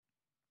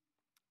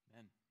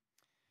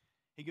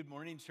Hey, good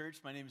morning, church.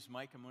 My name is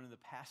Mike. I'm one of the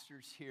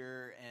pastors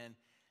here, and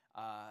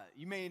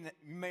you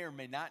may or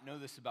may not know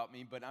this about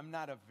me, but I'm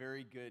not a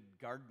very good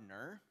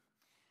gardener.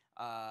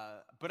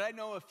 But I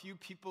know a few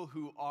people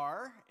who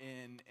are,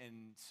 and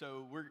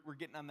so we're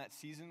getting on that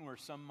season where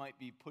some might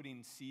be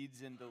putting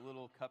seeds into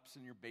little cups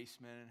in your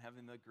basement and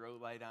having the grow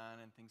light on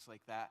and things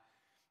like that.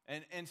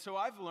 And so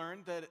I've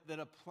learned that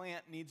a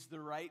plant needs the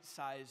right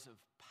size of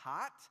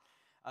pot.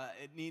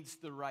 It needs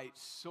the right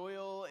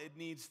soil, it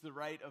needs the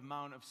right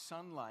amount of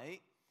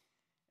sunlight,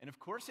 and of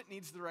course it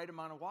needs the right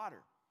amount of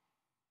water.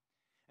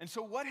 And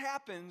so what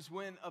happens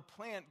when a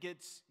plant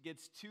gets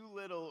too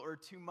little or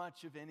too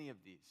much of any of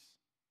these?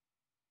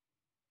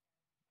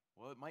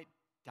 Well, it might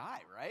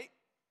die, right?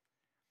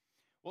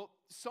 Well,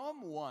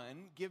 Psalm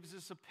 1 gives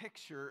us a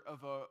picture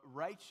of a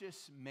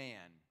righteous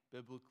man,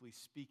 biblically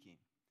speaking.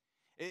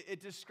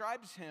 It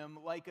describes him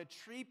like a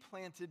tree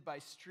planted by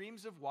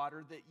streams of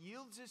water that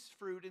yields its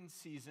fruit in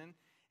season,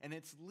 and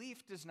its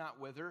leaf does not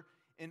wither.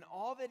 In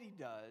all that he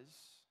does,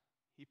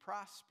 he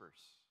prospers.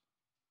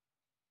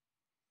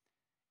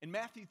 In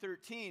Matthew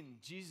 13,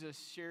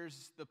 Jesus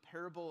shares the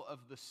parable of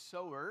the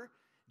sower.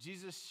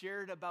 Jesus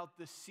shared about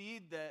the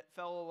seed that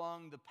fell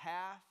along the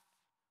path,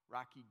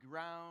 rocky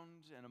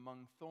ground, and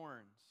among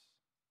thorns.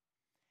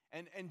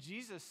 And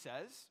Jesus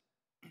says,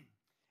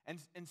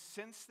 and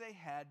since they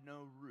had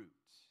no root,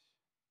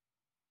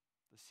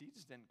 the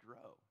seeds didn't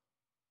grow.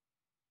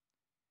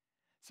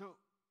 So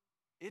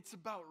it's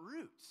about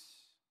roots.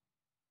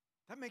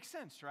 That makes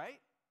sense, right?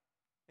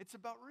 It's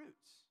about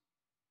roots.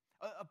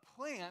 A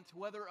plant,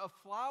 whether a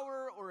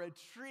flower or a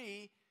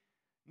tree,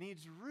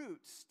 needs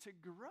roots to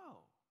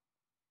grow.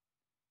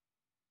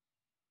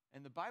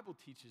 And the Bible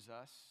teaches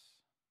us,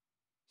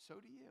 so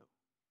do you.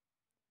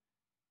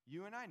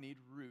 You and I need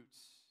roots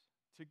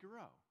to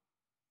grow.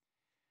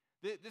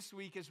 This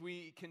week, as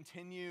we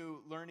continue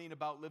learning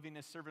about living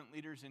as servant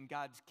leaders in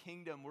God's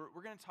kingdom,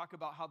 we're going to talk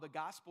about how the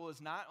gospel is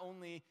not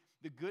only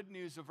the good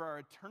news of our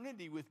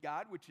eternity with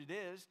God, which it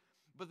is,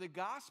 but the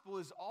gospel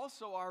is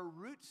also our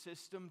root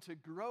system to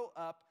grow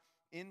up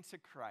into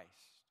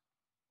Christ.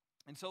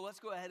 And so let's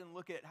go ahead and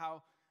look at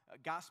how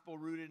gospel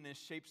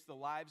rootedness shapes the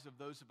lives of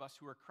those of us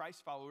who are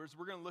Christ followers.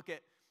 We're going to look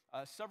at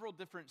several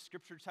different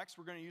scripture texts.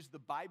 We're going to use the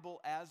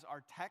Bible as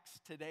our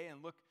text today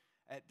and look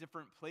at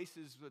different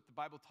places that the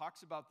Bible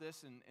talks about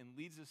this and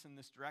leads us in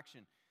this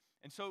direction.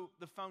 And so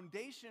the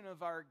foundation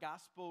of our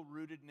gospel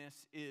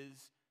rootedness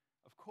is,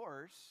 of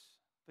course,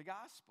 the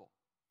gospel.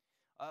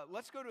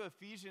 Let's go to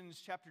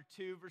Ephesians chapter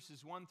 2,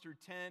 verses 1 through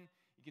 10.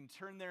 You can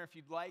turn there if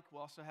you'd like.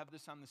 We'll also have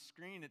this on the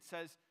screen. It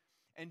says,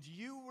 "And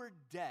you were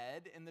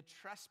dead in the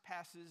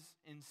trespasses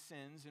and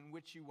sins in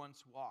which you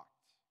once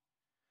walked,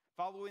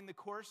 following the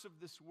course of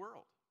this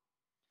world,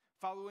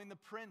 following the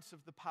prince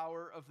of the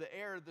power of the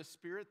air, the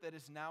spirit that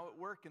is now at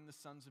work in the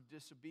sons of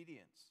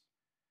disobedience,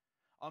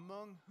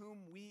 among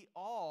whom we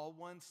all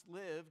once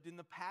lived in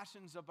the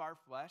passions of our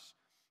flesh,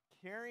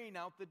 carrying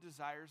out the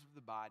desires of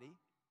the body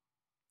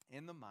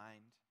and the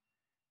mind,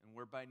 and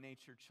were by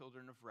nature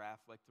children of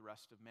wrath like the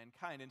rest of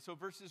mankind." And so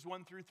verses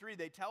 1 through 3,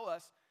 they tell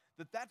us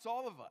that that's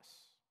all of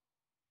us.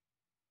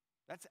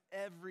 That's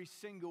every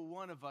single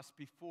one of us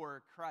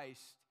before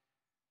Christ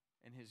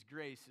and his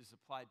grace is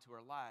applied to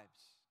our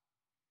lives.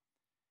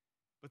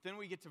 But then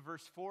we get to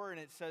verse 4 and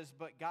it says,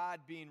 "But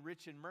God, being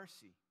rich in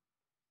mercy,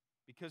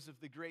 because of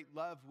the great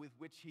love with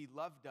which he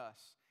loved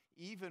us,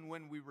 even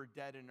when we were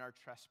dead in our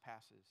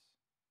trespasses."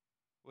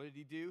 What did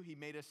he do? He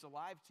made us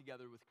alive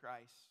together with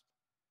Christ.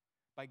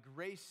 By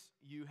grace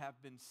you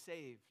have been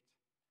saved.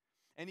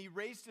 And he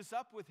raised us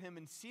up with him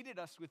and seated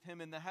us with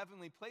him in the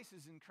heavenly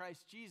places in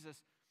Christ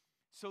Jesus,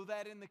 so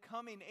that in the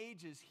coming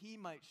ages he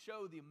might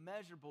show the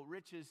immeasurable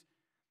riches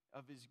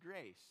of his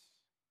grace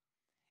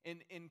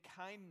in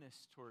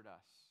kindness toward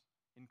us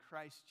in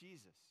Christ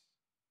Jesus.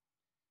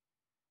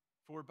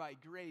 For by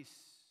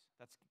grace,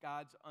 that's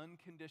God's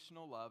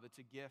unconditional love, it's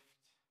a gift.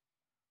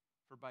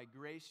 For by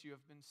grace you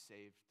have been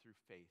saved through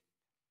faith.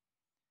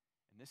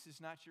 And this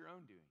is not your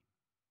own doing.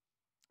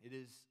 It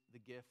is the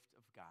gift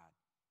of God,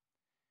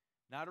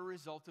 not a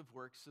result of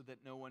works, so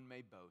that no one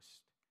may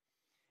boast.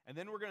 And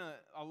then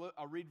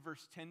I'll read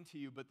verse 10 to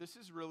you, but this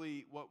is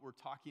really what we're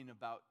talking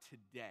about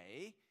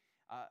today.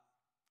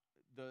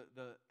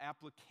 The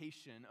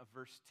application of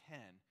verse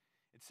 10.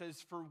 It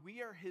says, "For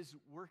we are his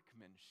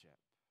workmanship,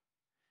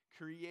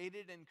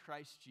 created in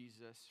Christ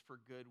Jesus for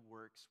good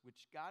works,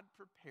 which God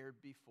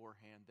prepared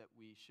beforehand that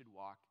we should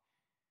walk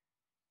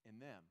in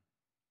them."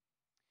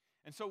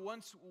 And so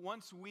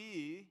once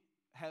we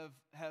have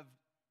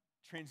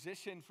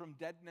transitioned from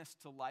deadness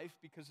to life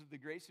because of the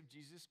grace of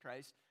Jesus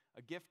Christ,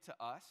 a gift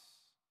to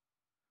us,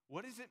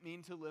 what does it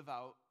mean to live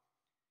out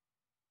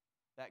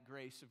that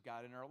grace of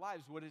God in our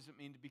lives? What does it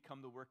mean to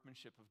become the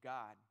workmanship of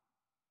God,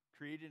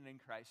 created in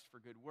Christ for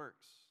good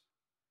works?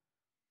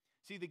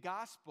 See, the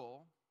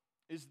gospel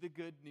is the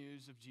good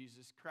news of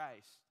Jesus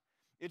Christ.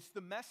 It's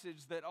the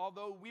message that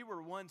although we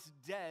were once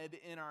dead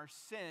in our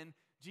sin,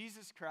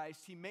 Jesus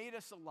Christ, he made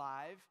us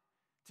alive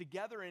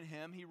together in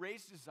him. He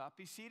raised us up.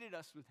 He seated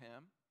us with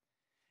him.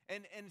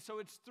 And so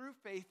it's through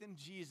faith in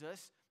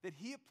Jesus that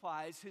he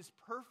applies his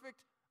perfect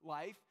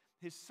life,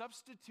 his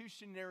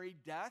substitutionary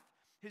death,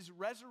 his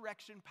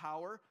resurrection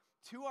power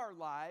to our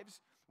lives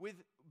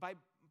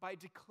by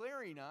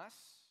declaring us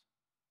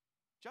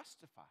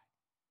justified.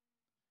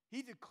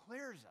 He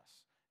declares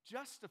us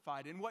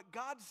justified, and what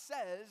God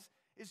says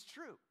is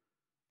true.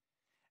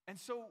 And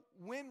so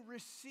when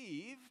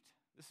received,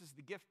 this is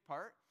the gift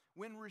part,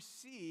 when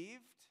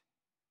received,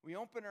 we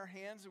open our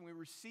hands and we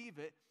receive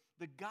it.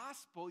 The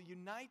gospel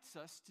unites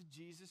us to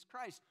Jesus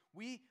Christ.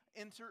 We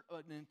enter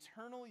an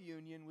eternal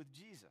union with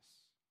Jesus.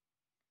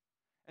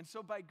 And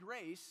so by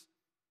grace,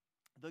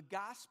 the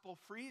gospel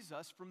frees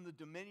us from the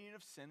dominion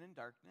of sin and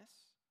darkness.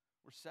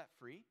 We're set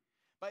free.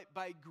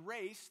 By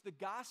grace, the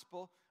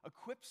gospel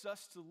equips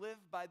us to live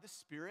by the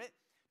Spirit,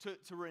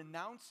 to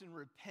renounce and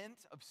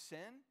repent of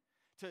sin,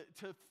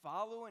 to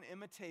follow and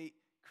imitate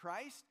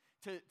Christ,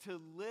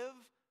 to live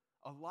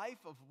a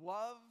life of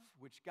love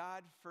which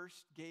God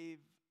first gave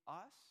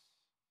us.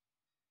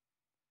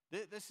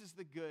 This is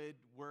the good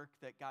work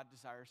that God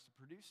desires to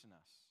produce in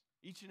us,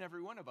 each and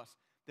every one of us,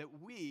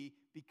 that we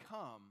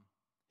become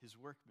his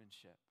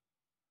workmanship,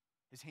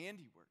 his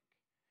handiwork,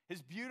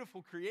 his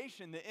beautiful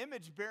creation, the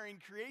image-bearing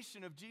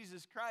creation of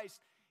Jesus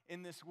Christ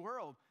in this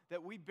world,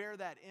 that we bear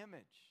that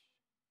image.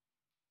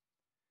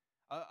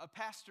 A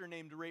pastor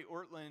named Ray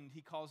Ortland,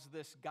 he calls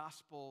this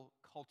gospel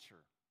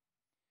culture.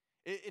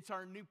 It's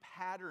our new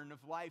pattern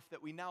of life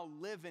that we now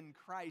live in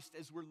Christ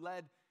as we're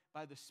led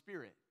by the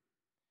Spirit.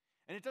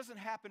 And it doesn't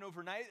happen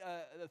overnight.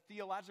 A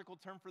theological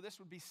term for this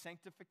would be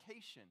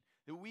sanctification,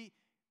 that we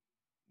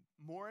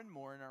more and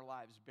more in our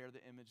lives bear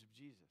the image of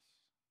Jesus.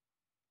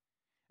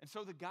 And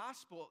so the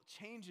gospel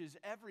changes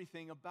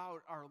everything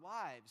about our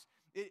lives.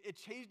 It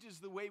changes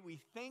the way we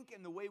think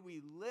and the way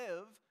we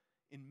live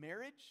in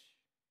marriage.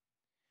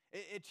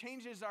 It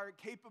changes our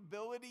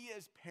capability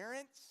as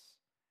parents.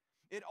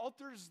 It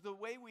alters the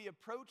way we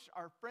approach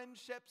our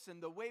friendships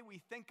and the way we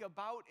think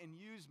about and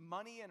use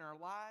money in our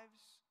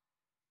lives.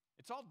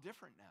 It's all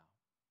different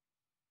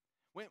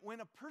now. When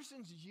a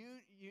person's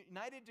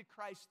united to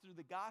Christ through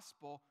the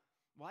gospel,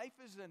 life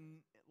is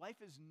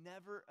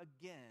never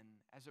again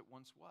as it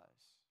once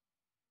was.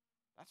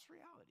 That's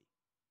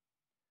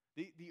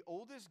reality. The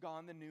old is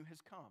gone, the new has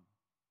come.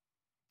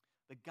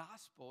 The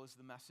gospel is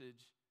the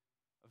message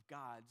of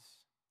God's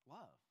love,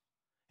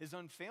 his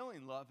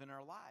unfailing love in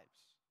our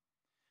lives.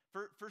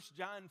 1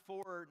 John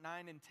 4,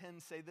 9 and 10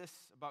 say this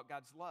about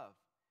God's love.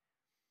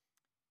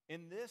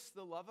 In this,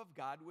 the love of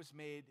God was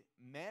made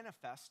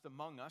manifest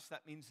among us.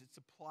 That means it's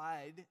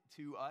applied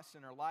to us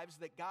in our lives,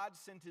 that God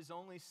sent his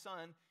only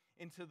Son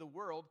into the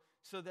world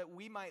so that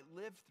we might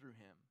live through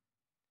him.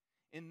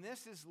 In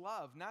this is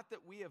love, not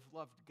that we have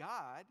loved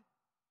God,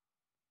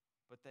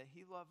 but that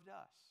he loved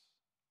us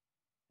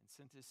and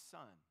sent his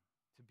Son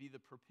to be the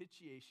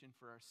propitiation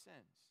for our sins.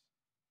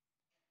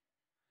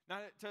 Now,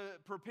 to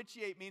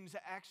propitiate means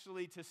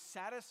actually to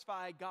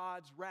satisfy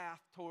God's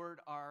wrath toward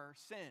our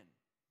sin.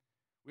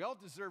 We all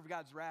deserve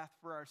God's wrath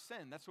for our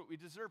sin. That's what we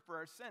deserve for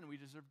our sin. We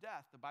deserve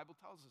death. The Bible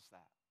tells us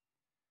that.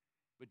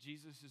 But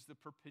Jesus is the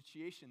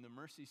propitiation, the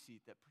mercy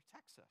seat that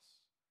protects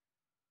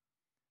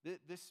us.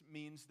 This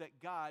means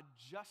that God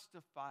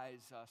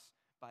justifies us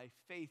by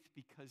faith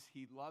because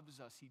he loves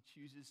us. He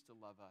chooses to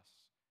love us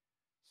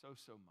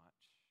so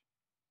much.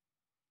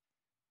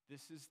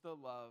 This is the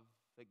love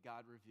that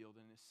God revealed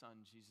in his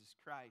Son, Jesus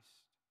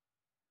Christ.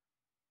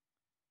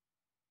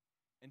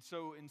 And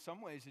so in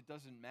some ways, it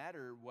doesn't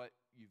matter what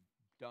you've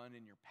done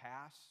in your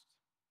past.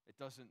 It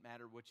doesn't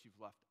matter what you've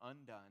left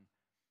undone.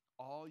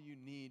 All you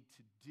need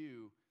to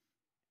do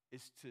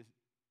is to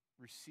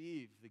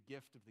receive the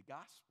gift of the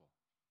gospel.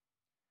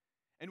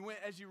 And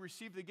as you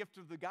receive the gift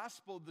of the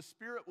gospel, the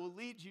Spirit will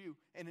lead you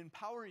and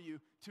empower you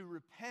to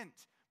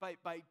repent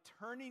by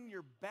turning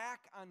your back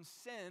on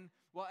sin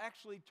while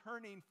actually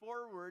turning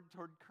forward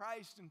toward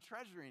Christ and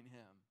treasuring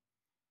him.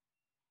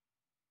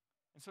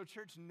 And so,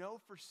 church,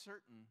 know for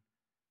certain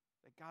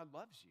that God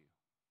loves you.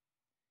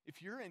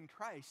 If you're in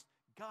Christ,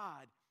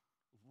 God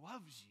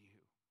loves you.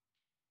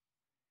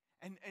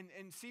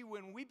 And see,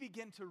 when we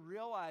begin to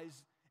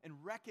realize and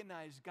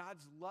recognize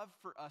God's love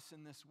for us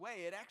in this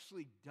way, it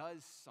actually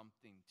does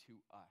something to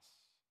us.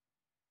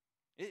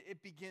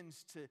 It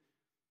begins to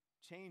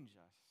change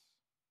us.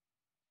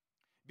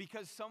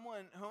 Because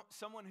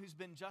someone who's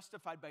been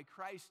justified by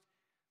Christ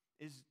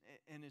is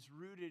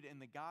rooted in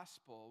the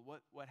gospel,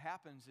 what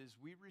happens is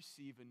we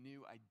receive a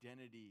new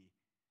identity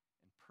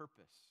and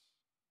purpose.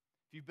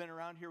 If you've been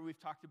around here, we've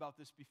talked about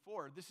this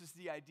before. This is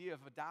the idea of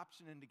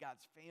adoption into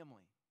God's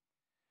family.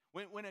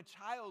 When a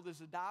child is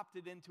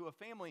adopted into a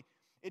family,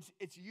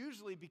 it's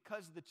usually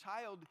because the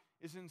child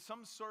is in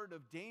some sort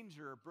of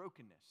danger or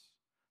brokenness.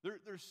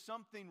 There's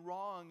something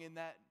wrong in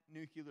that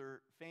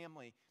nuclear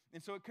family.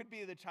 And so it could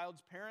be the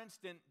child's parents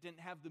didn't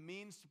have the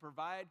means to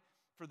provide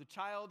for the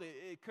child.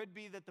 It could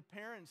be that the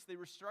parents, they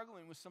were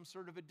struggling with some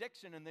sort of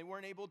addiction and they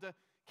weren't able to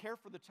care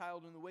for the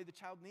child in the way the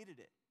child needed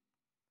it.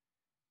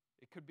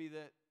 It could be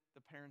that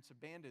the parents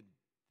abandoned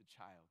the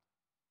child.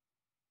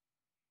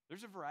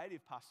 There's a variety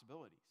of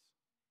possibilities.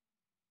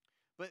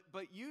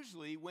 But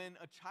usually when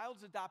a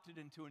child's adopted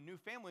into a new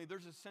family,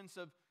 there's a sense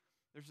of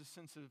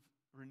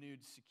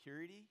renewed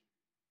security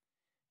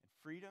and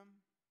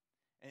freedom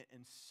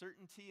and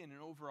certainty and an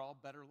overall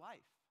better life.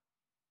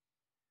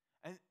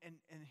 And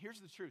here's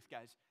the truth,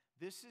 guys.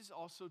 This is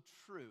also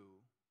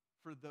true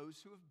for those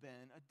who have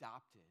been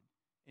adopted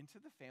into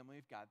the family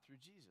of God through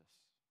Jesus.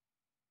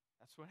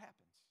 That's what happens.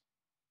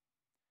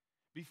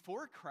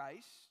 Before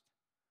Christ,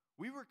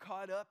 we were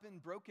caught up in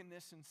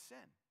brokenness and sin.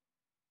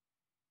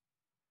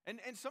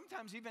 And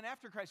sometimes even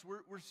after Christ,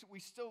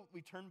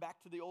 we turn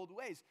back to the old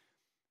ways.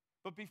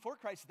 But before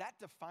Christ, that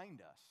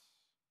defined us.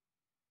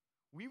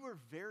 We were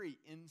very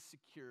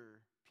insecure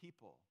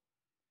people.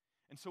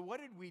 And so what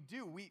did we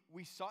do?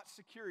 We sought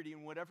security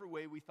in whatever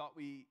way we thought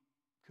we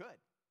could.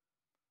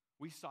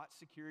 We sought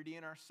security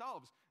in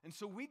ourselves. And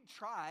so we'd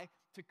try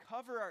to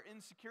cover our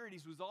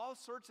insecurities with all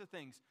sorts of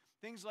things.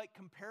 Things like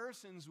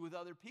comparisons with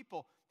other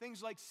people.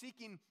 Things like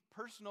seeking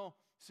personal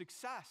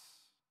success.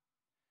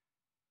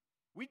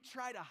 We'd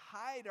try to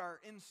hide our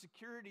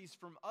insecurities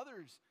from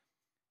others,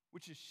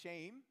 which is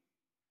shame.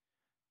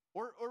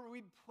 Or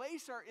we'd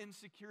place our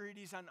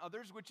insecurities on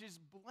others, which is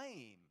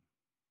blame.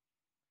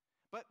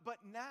 But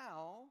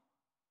now,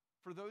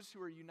 for those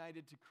who are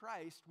united to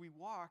Christ, we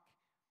walk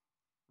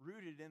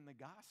rooted in the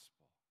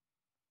gospel.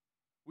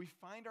 We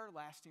find our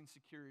lasting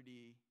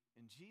security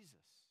in Jesus.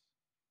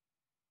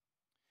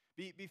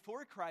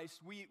 Before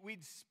Christ,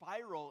 we'd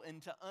spiral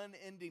into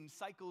unending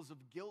cycles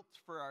of guilt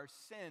for our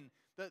sin.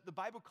 The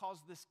Bible calls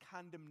this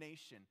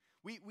condemnation.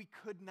 We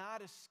could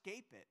not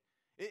escape it.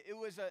 It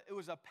was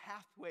a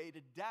pathway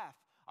to death.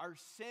 Our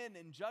sin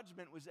and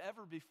judgment was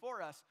ever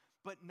before us.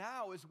 But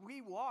now, as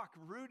we walk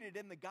rooted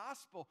in the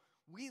gospel,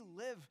 we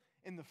live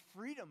in the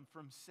freedom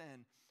from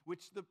sin,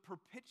 which the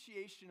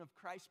propitiation of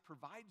Christ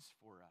provides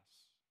for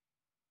us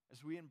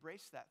as we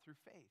embrace that through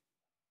faith.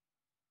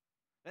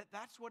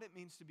 That's what it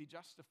means to be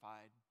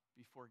justified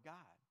before God.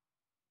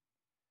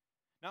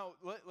 Now,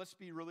 let's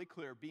be really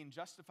clear. Being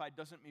justified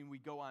doesn't mean we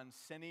go on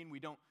sinning.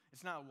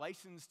 It's not a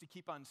license to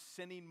keep on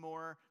sinning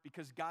more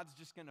because God's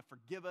just going to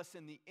forgive us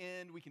in the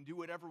end. We can do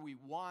whatever we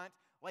want.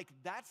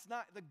 That's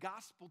not the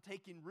gospel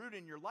taking root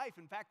in your life.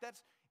 In fact,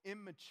 that's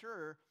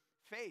immature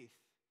faith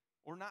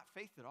or not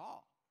faith at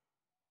all.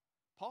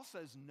 Paul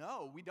says,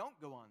 no, we don't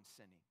go on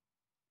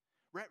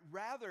sinning.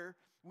 Rather,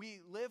 we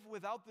live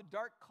without the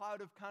dark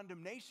cloud of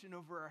condemnation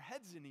over our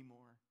heads anymore.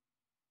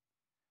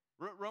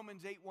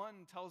 Romans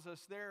 8:1 tells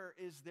us there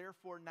is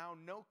therefore now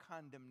no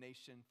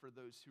condemnation for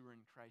those who are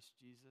in Christ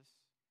Jesus.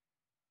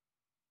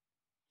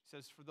 It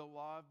says, for the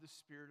law of the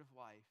Spirit of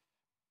life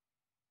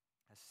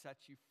has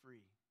set you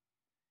free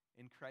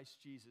in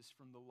Christ Jesus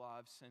from the law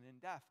of sin and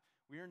death.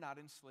 We are not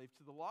enslaved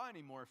to the law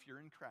anymore if you're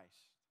in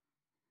Christ.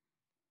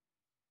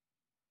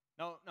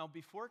 Now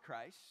before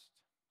Christ,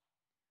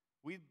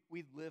 we'd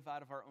live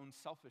out of our own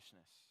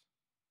selfishness.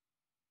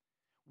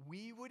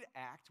 We would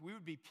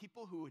be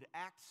people who would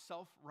act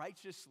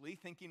self-righteously,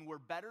 thinking we're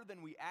better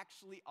than we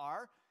actually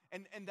are,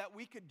 and that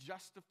we could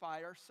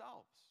justify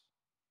ourselves.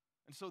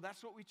 And so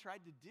that's what we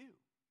tried to do.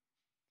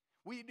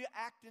 We'd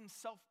act in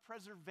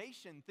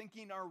self-preservation,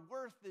 thinking our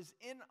worth is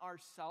in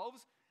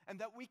ourselves, and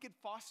that we could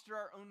foster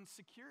our own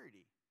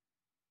security.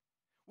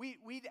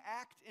 We'd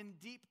act in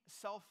deep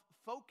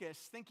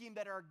self-focus, thinking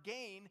that our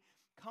gain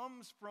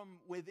comes from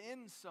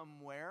within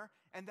somewhere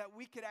and that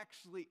we could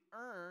actually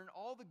earn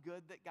all the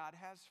good that God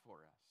has for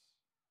us.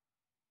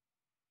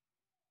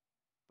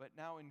 But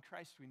now in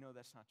Christ, we know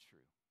that's not true.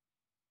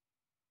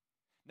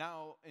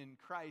 Now in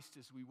Christ,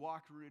 as we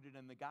walk rooted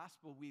in the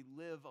gospel, we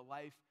live a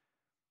life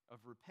of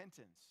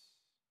repentance,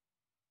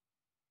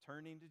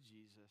 turning to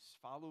Jesus,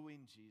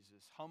 following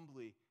Jesus,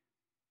 humbly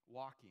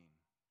walking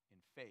in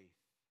faith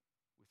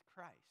with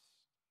Christ.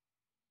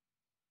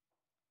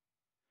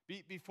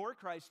 Before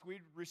Christ,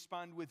 we'd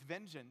respond with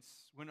vengeance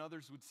when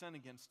others would sin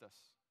against us.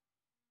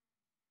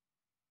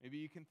 Maybe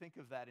you can think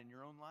of that in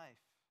your own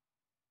life.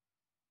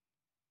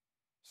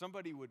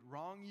 Somebody would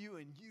wrong you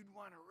and you'd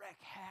want to wreak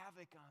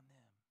havoc on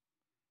them.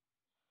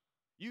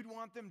 You'd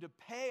want them to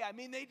pay.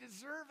 They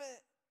deserve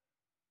it.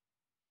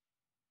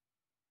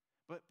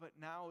 But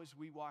now as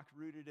we walk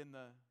rooted in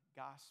the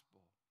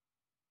gospel,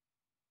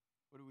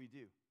 what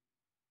do?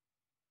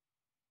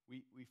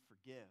 We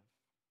forgive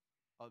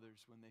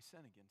others when they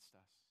sin against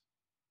us.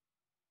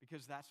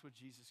 Because that's what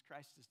Jesus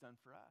Christ has done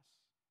for us.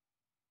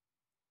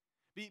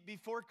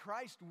 Before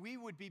Christ, we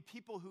would be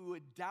people who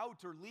would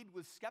doubt or lead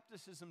with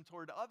skepticism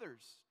toward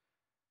others.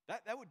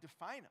 That would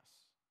define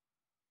us.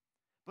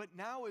 But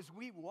now as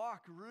we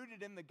walk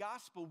rooted in the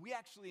gospel, we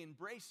actually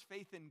embrace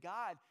faith in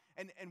God,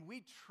 and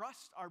we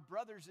trust our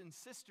brothers and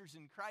sisters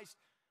in Christ,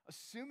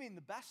 assuming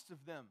the best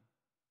of them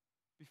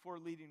before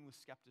leading with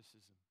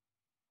skepticism.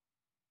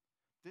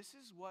 This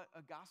is what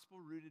a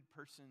gospel-rooted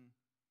person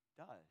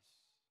does.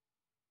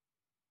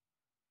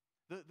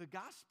 The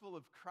gospel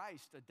of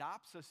Christ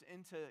adopts us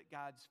into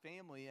God's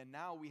family, and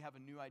now we have a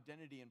new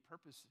identity and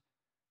purpose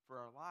for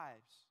our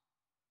lives.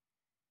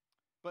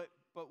 But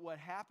what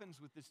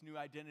happens with this new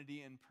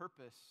identity and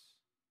purpose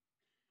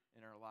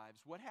in our lives?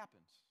 What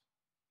happens?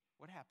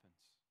 What happens?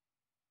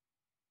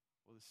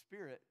 Well, the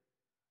Spirit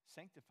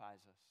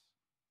sanctifies us.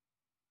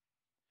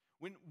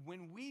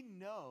 When we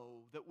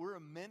know that we're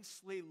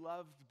immensely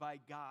loved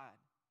by God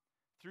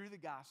through the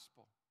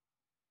gospel,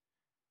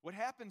 what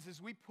happens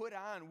is we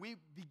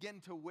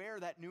begin to wear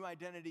that new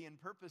identity and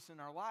purpose in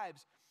our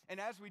lives. And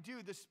as we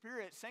do, the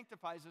Spirit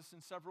sanctifies us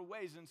in several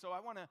ways. And so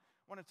I want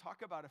to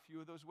talk about a few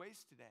of those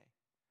ways today.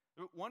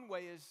 One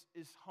way is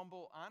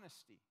humble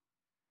honesty.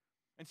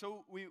 And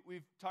so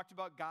we've talked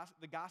about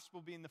the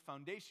gospel being the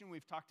foundation.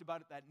 We've talked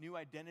about that new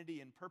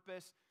identity and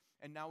purpose.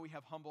 And now we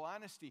have humble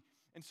honesty.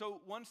 And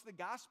so once the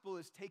gospel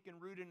is taken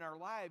root in our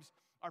lives,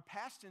 our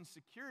past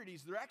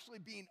insecurities, they're actually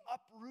being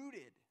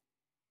uprooted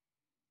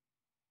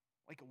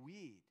like a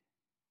weed.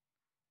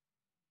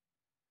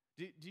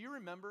 Do you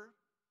remember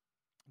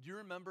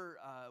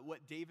what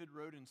David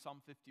wrote in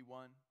Psalm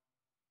 51?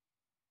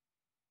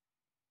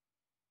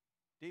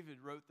 David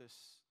wrote this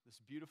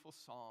beautiful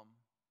psalm,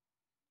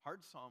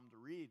 hard psalm to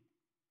read,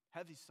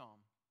 heavy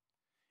psalm.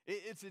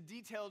 It's a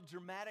detailed,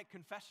 dramatic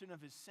confession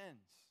of his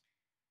sins.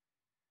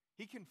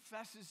 He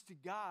confesses to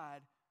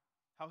God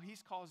how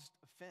he's caused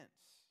offense.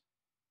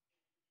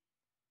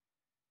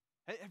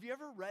 Have you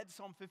ever read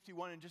Psalm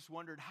 51 and just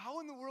wondered, how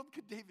in the world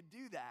could David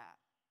do that?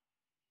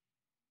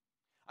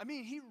 I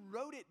mean, he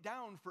wrote it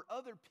down for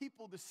other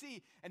people to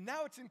see, and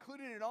now it's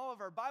included in all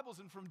of our Bibles,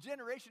 and from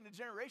generation to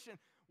generation,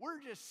 we're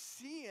just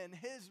seeing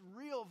his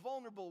real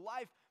vulnerable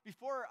life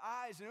before our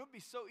eyes, and it would be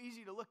so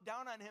easy to look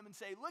down on him and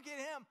say, look at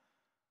him.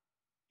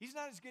 He's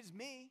not as good as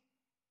me.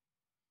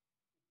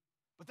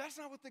 But that's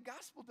not what the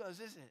gospel does,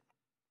 is it?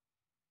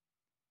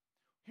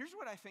 Here's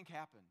what I think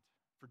happened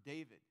for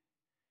David.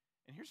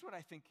 And here's what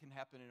I think can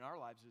happen in our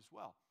lives as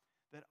well.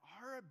 That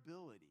our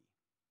ability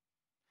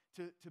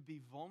to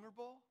be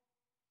vulnerable,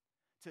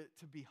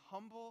 to be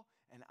humble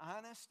and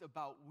honest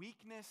about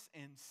weakness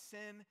and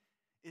sin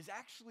is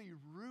actually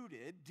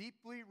rooted,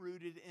 deeply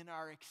rooted in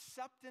our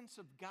acceptance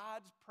of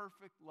God's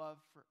perfect love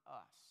for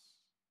us.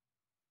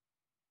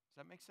 Does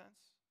that make sense?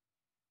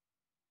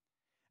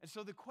 And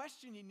so the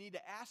question you need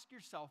to ask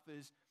yourself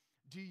is,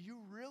 do you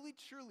really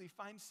truly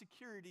find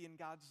security in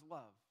God's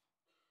love,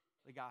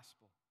 the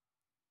gospel?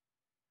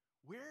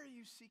 Where are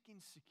you seeking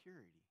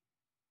security?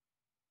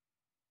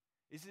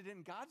 Is it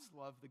in God's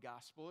love, the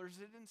gospel, or is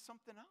it in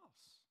something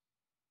else?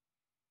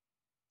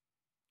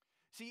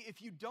 See,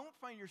 if you don't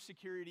find your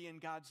security in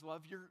God's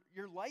love,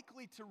 you're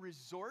likely to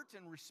resort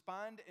and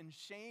respond in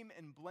shame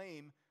and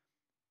blame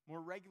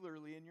more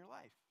regularly in your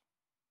life.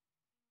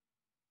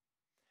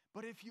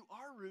 But if you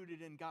are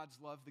rooted in God's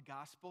love, the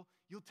gospel,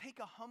 you'll take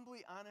a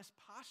humbly honest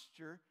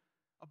posture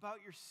about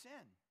your sin.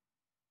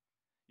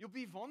 You'll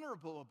be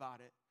vulnerable about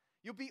it.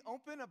 You'll be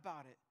open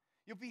about it.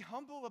 You'll be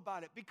humble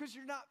about it because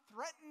you're not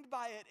threatened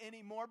by it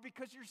anymore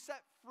because you're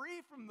set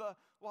free from the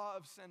law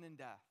of sin and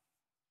death.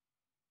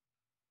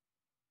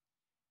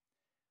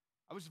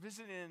 I was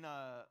visiting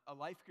a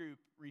life group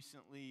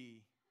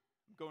recently,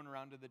 going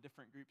around to the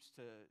different groups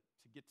to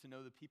get to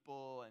know the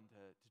people and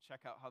to check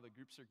out how the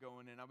groups are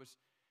going. And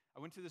I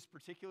went to this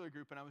particular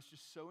group, and I was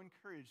just so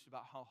encouraged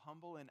about how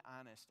humble and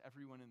honest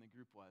everyone in the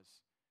group was.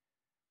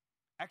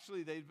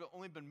 Actually, they'd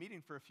only been meeting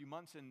for a few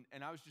months,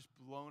 and I was just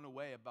blown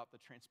away about the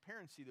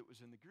transparency that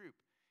was in the group.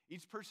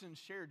 Each person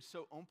shared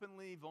so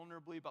openly,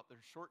 vulnerably about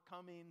their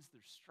shortcomings,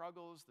 their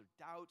struggles, their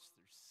doubts,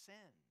 their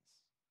sins.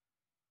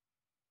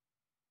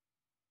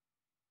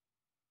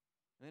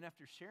 And then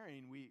after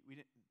sharing,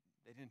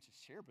 they didn't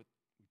just share, but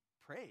we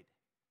prayed.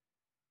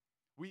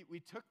 We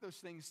took those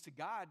things to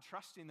God,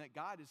 trusting that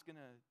God is going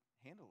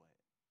to handle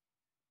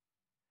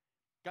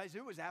it. Guys,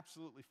 it was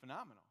absolutely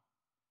phenomenal.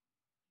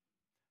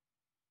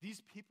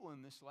 These people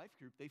in this life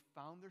group, they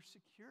found their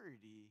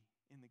security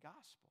in the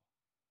gospel.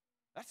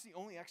 That's the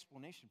only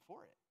explanation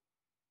for it.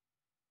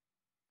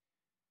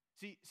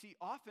 See,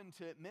 often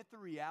to admit the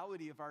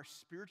reality of our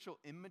spiritual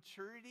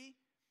immaturity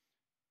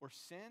or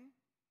sin,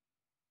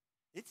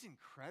 it's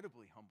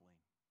incredibly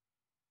humbling.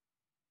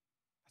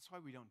 That's why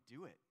we don't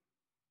do it.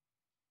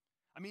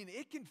 I mean,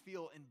 it can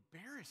feel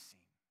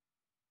embarrassing.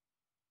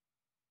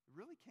 It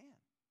really can.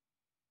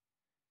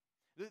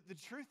 The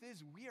truth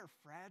is, we are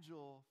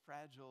fragile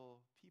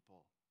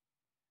people.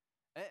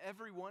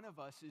 Every one of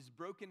us is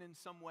broken in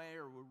some way,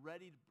 or we're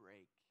ready to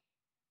break.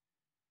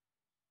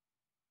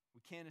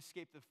 We can't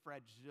escape the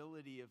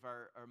fragility of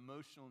our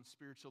emotional and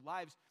spiritual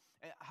lives.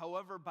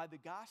 However, by the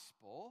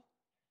gospel,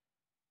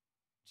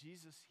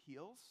 Jesus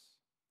heals,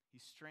 he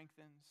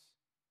strengthens,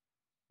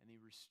 and he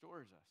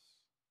restores us.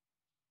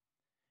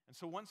 And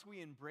so once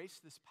we embrace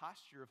this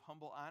posture of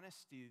humble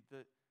honesty,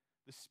 the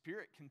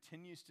Spirit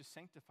continues to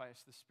sanctify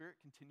us. The Spirit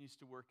continues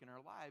to work in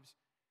our lives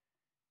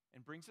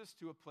and brings us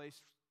to a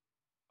place,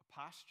 a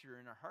posture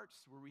in our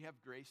hearts where we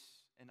have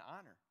grace and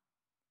honor.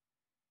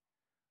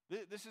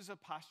 This is a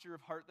posture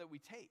of heart that we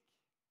take.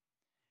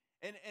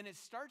 And it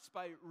starts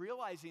by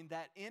realizing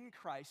that in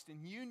Christ,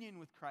 in union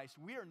with Christ,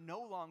 we are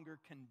no longer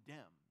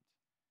condemned,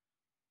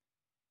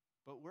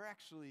 but we're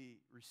actually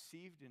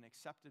received and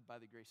accepted by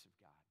the grace of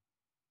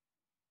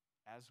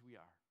God as we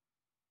are.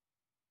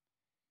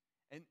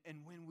 And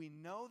when we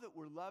know that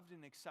we're loved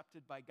and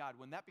accepted by God,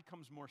 when that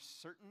becomes more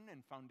certain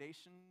and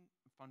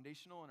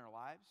foundational in our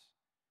lives,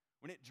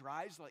 when it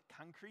dries like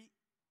concrete,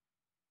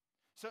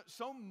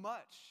 so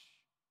much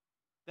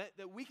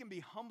that we can be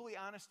humbly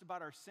honest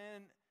about our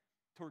sin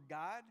toward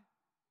God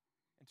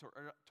and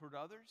toward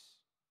others,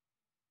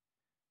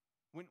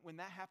 when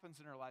that happens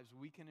in our lives,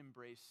 we can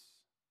embrace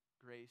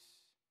grace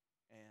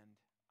and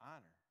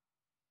honor,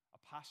 a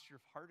posture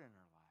of heart in our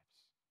lives.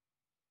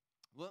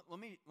 Let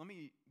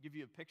me give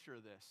you a picture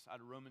of this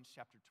out of Romans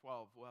chapter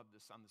 12. We'll have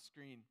this on the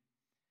screen.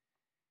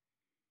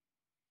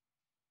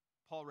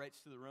 Paul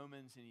writes to the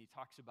Romans, and he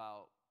talks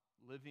about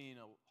living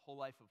a whole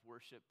life of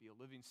worship, be a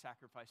living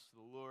sacrifice to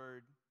the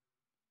Lord.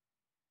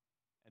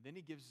 And then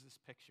he gives this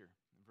picture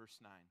in verse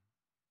 9.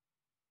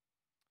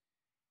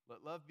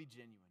 Let love be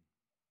genuine.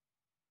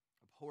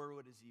 Abhor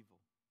what is evil.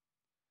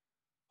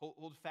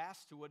 Hold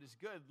fast to what is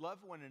good.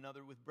 Love one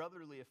another with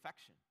brotherly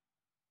affection.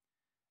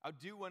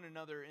 Outdo one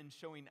another in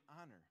showing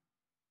honor.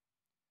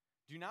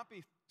 Do not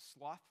be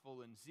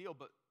slothful in zeal,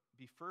 but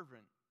be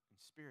fervent in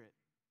spirit.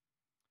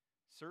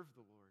 Serve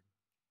the Lord.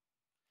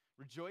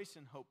 Rejoice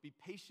in hope. Be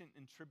patient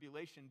in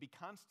tribulation. Be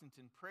constant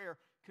in prayer.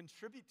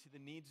 Contribute to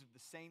the needs of the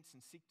saints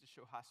and seek to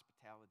show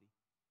hospitality.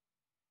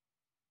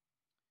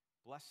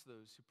 Bless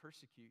those who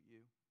persecute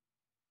you.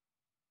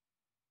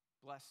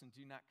 Bless and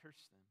do not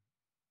curse them.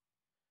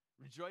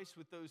 Rejoice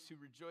with those who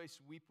rejoice.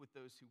 Weep with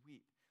those who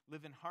weep.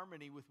 Live in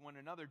harmony with one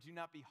another. Do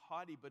not be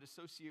haughty, but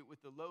associate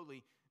with the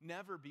lowly.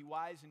 Never be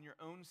wise in your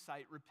own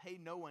sight. Repay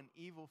no one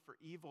evil for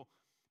evil,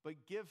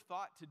 but give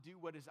thought to do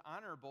what is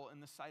honorable in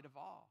the sight of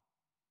all.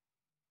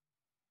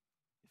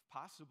 If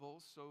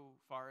possible, so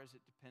far as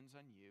it depends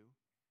on you,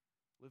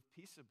 live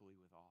peaceably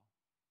with all.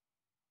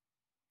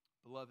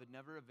 Beloved,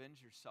 never avenge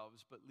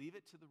yourselves, but leave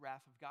it to the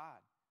wrath of God.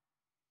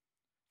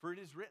 For it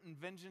is written,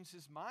 vengeance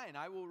is mine,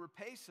 I will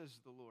repay, says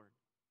the Lord.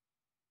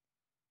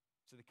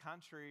 To the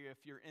contrary,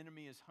 if your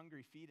enemy is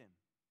hungry, feed him.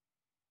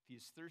 If he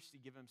is thirsty,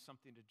 give him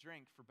something to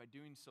drink, for by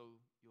doing so,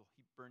 you'll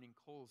heap burning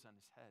coals on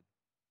his head.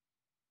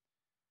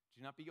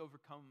 Do not be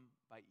overcome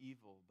by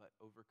evil, but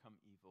overcome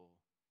evil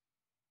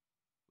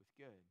with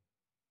good.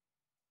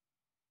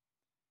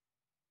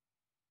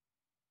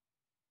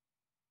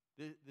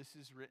 This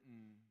is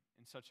written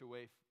in such a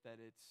way that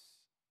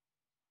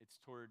it's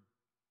toward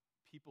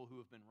people who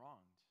have been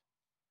wronged,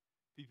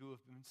 people who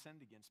have been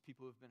sinned against,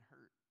 people who have been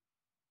hurt.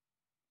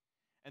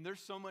 And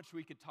there's so much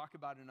we could talk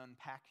about and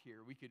unpack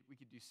here. We could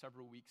do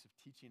several weeks of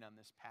teaching on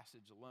this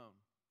passage alone.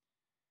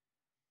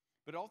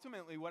 But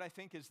ultimately, what I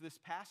think is this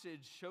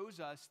passage shows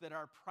us that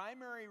our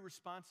primary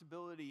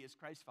responsibility as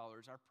Christ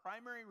followers,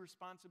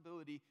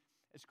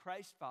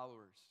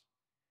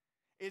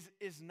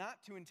 is not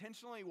to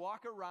intentionally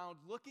walk around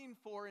looking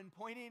for and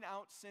pointing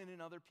out sin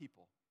in other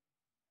people.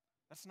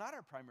 That's not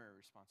our primary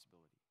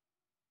responsibility.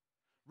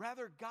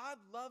 Rather, God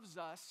loves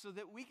us so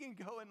that we can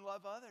go and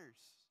love others.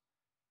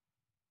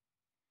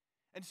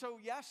 And so,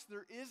 yes,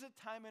 there is a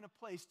time and a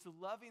place to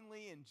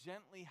lovingly and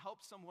gently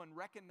help someone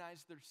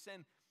recognize their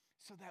sin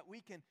so that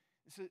we can,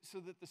 so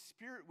that the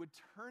Spirit would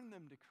turn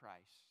them to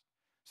Christ,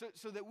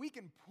 so that we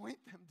can point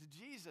them to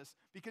Jesus,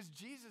 because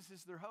Jesus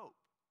is their hope.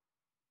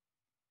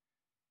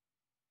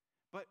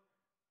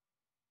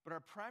 But our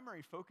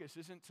primary focus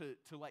isn't to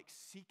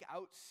seek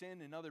out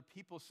sin in other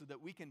people so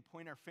that we can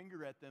point our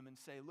finger at them and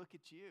say, look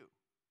at you.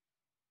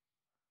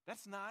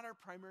 That's not our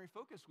primary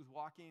focus with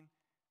walking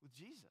with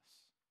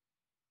Jesus.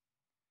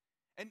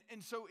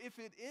 And so if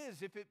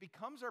it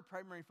becomes our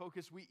primary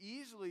focus, we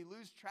easily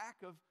lose track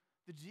of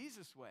the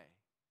Jesus way.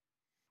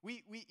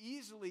 We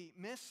easily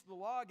miss the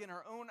log in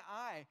our own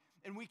eye,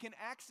 and we can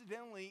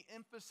accidentally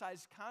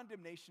emphasize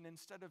condemnation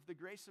instead of the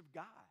grace of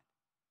God.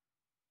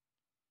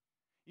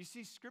 You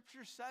see,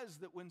 Scripture says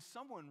that when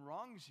someone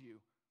wrongs you,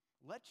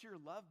 let your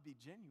love be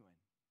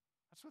genuine.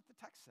 That's what the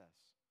text says.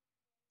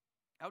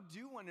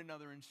 Outdo one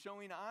another in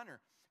showing honor.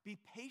 Be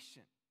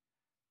patient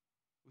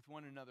with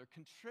one another.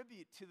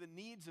 Contribute to the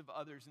needs of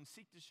others and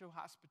seek to show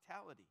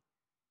hospitality.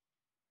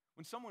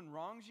 When someone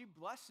wrongs you,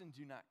 bless and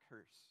do not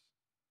curse.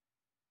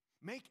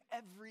 Make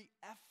every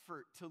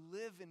effort to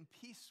live in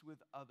peace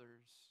with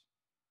others.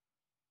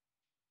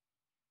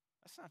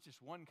 That's not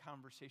just one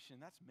conversation,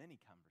 that's many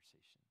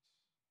conversations.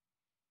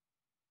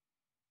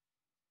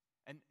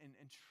 And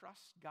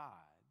trust God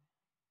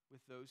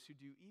with those who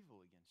do evil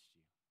against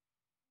you.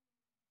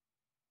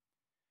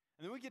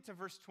 And then we get to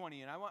verse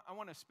 20, and I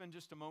want to spend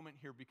just a moment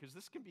here because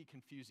this can be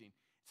confusing.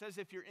 It says,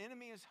 if your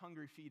enemy is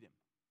hungry, feed him.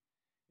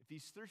 If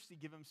he's thirsty,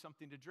 give him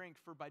something to drink,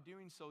 for by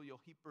doing so,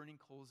 you'll heap burning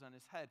coals on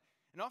his head.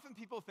 And often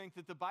people think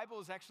that the Bible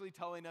is actually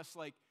telling us,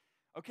 like,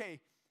 okay,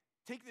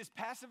 take this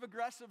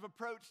passive-aggressive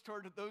approach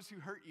toward those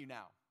who hurt you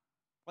now.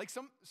 Like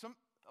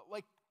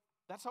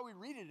that's how we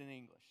read it in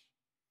English.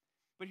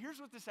 But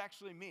here's what this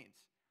actually means.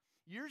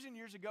 Years and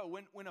years ago,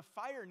 when a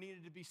fire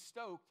needed to be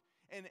stoked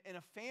and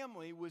a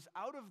family was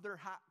out of their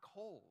hot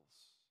coals,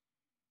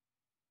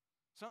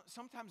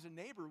 sometimes a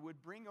neighbor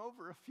would bring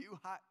over a few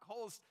hot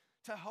coals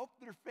to help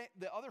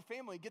the other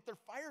family get their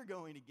fire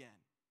going again.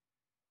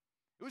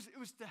 It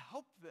was to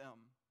help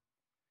them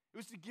It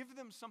was to give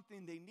them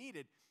something they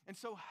needed. And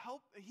so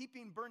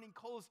heaping burning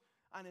coals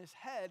on his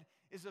head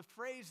is a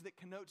phrase that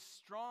connotes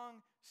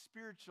strong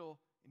spiritual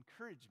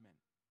encouragement.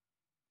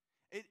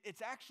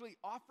 It's actually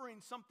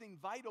offering something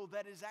vital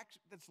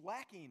that's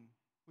lacking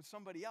with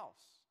somebody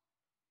else.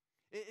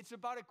 It's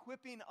about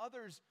equipping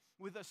others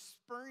with a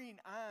spurring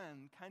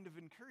on kind of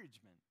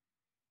encouragement.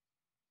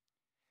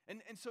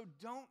 And so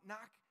don't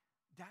knock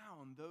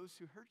down those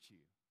who hurt you.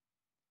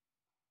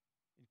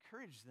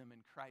 Encourage them in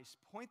Christ.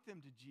 Point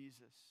them to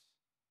Jesus.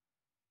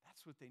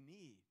 That's what they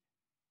need.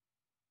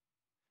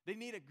 They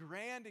need a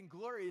grand and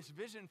glorious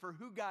vision for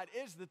who God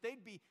is, that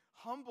they'd be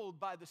humbled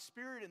by the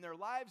Spirit in their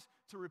lives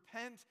to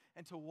repent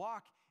and to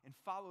walk and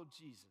follow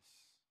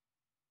Jesus.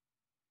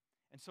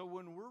 And so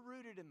when we're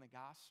rooted in the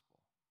gospel,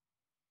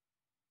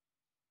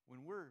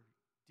 when we're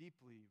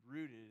deeply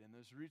rooted and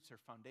those roots are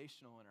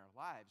foundational in our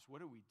lives,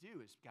 what do we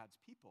do as God's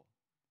people?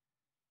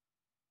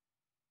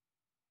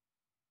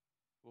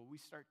 Well, we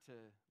start to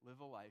live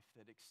a life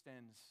that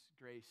extends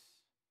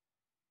grace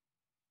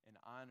and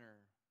honor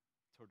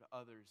toward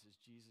others as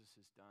Jesus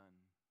has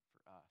done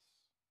for us.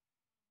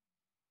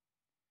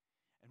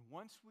 And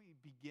once we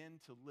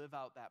begin to live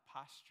out that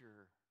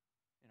posture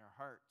in our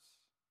hearts,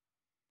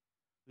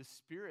 the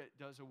Spirit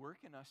does a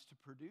work in us to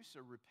produce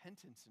a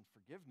repentance and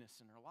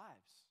forgiveness in our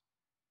lives.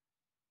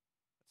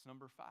 That's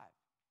number 5.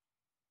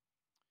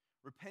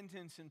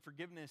 Repentance and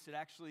forgiveness, it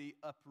actually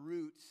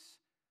uproots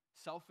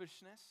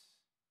selfishness,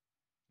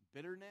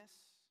 bitterness,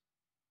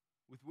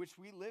 with which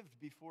we lived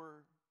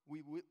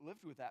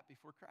with that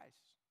before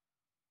Christ.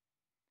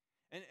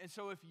 And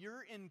so if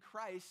you're in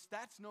Christ,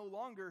 that's no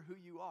longer who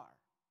you are.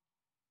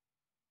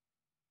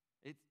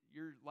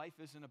 Your life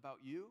isn't about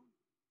you.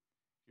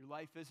 Your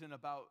life isn't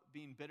about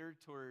being bitter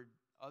toward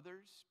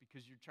others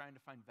because you're trying to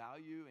find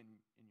value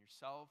in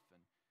yourself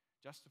and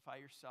justify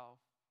yourself.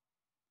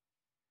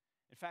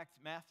 In fact,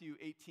 Matthew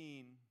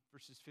 18,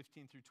 verses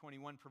 15 through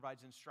 21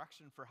 provides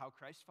instruction for how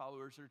Christ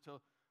followers are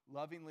to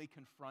lovingly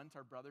confront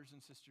our brothers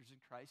and sisters in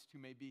Christ who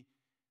may be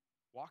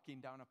walking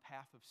down a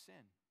path of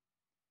sin.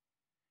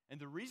 And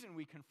the reason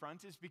we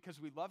confront is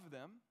because we love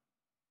them,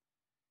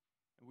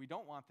 and we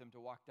don't want them to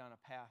walk down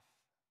a path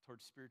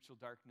towards spiritual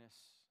darkness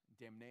and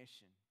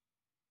damnation.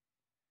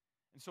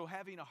 And so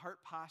having a heart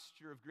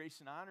posture of grace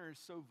and honor is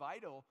so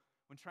vital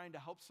when trying to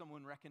help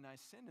someone recognize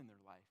sin in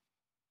their life.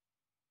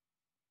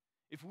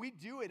 If we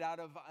do it out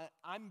of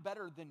I'm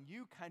better than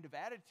you kind of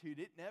attitude,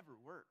 it never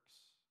works.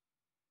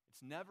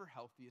 It's never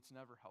healthy. It's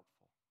never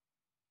helpful.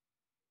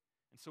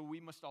 And so we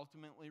must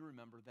ultimately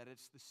remember that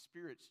it's the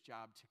Spirit's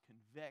job to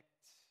convict.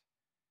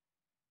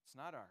 It's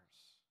not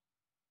ours.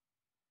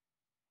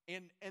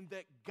 And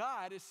that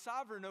God is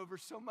sovereign over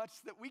so much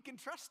that we can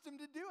trust Him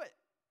to do it.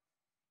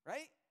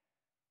 Right?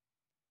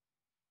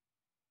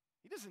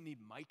 He doesn't need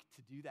Mike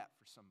to do that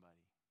for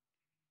somebody.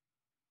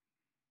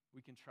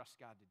 We can trust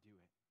God to do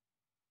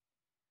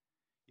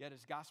it. Yet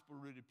as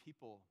gospel-rooted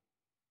people,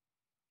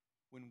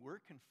 when we're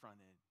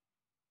confronted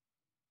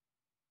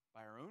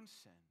by our own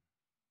sin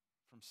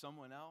from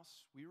someone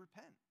else, we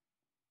repent.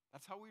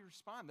 That's how we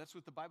respond. That's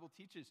what the Bible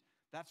teaches.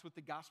 That's what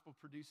the gospel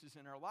produces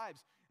in our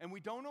lives. And we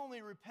don't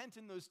only repent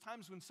in those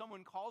times when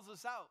someone calls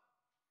us out,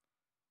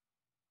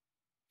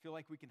 feel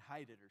like we can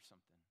hide it or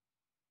something.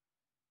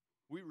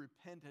 We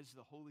repent as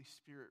the Holy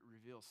Spirit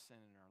reveals sin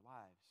in our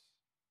lives.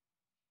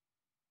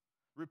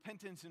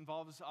 Repentance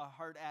involves a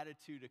heart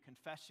attitude, a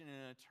confession,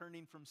 and a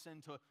turning from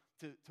sin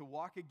to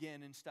walk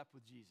again in step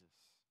with Jesus.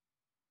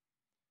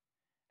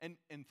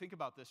 And think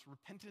about this.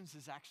 Repentance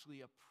is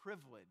actually a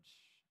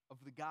privilege of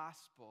the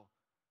gospel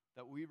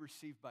that we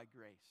receive by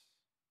grace.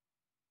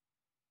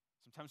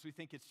 Sometimes we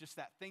think it's just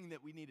that thing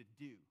that we need to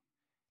do.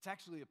 It's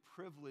actually a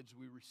privilege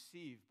we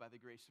receive by the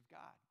grace of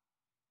God.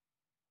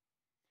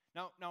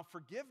 Now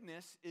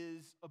forgiveness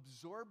is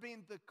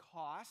absorbing the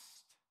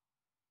cost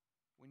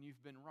when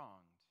you've been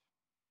wronged.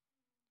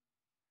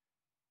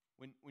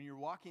 When you're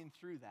walking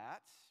through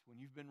that, when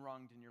you've been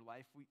wronged in your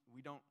life,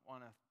 we don't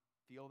want to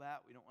feel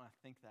that. We don't want to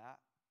think that.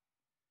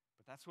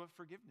 But that's what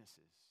forgiveness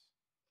is.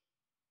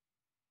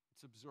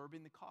 It's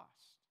absorbing the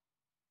cost.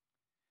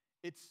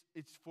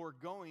 It's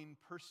foregoing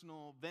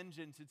personal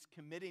vengeance. It's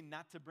committing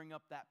not to bring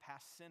up that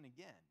past sin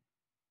again.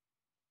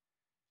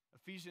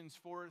 Ephesians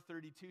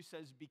 4:32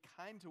 says, "Be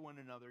kind to one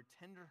another,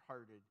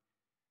 tender-hearted,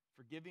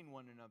 forgiving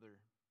one another,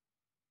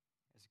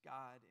 as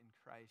God in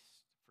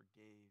Christ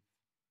forgave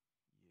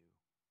you."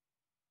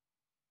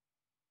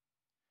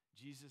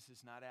 Jesus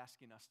is not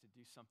asking us to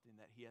do something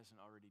that He hasn't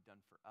already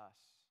done for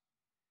us.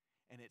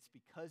 And it's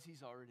because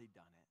He's already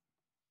done it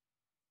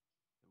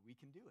that we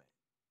can do it.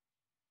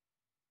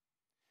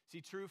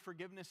 See, true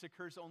forgiveness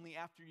occurs only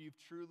after you've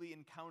truly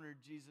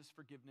encountered Jesus'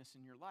 forgiveness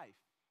in your life.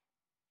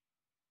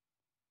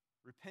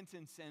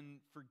 Repentance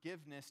and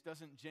forgiveness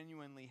doesn't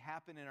genuinely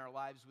happen in our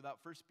lives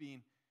without first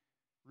being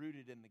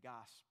rooted in the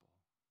gospel.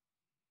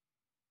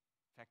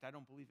 In fact, I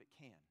don't believe it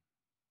can.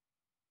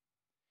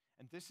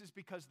 And this is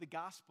because the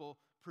gospel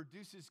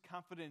produces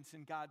confidence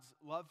in God's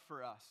love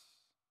for us.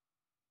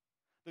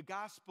 The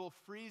gospel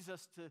frees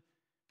us to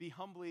be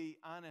humbly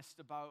honest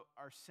about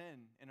our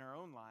sin in our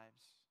own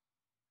lives.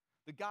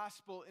 The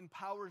gospel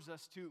empowers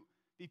us to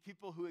be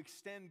people who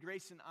extend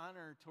grace and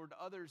honor toward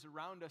others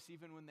around us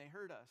even when they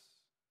hurt us.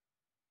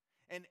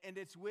 And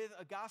it's with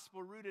a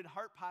gospel-rooted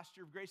heart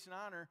posture of grace and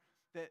honor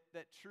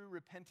that true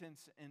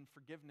repentance and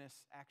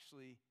forgiveness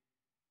actually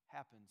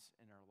happens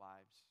in our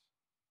lives.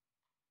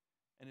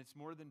 And it's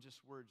more than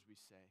just words we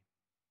say.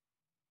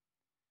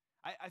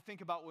 I think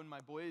about when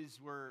my boys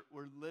were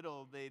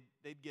little,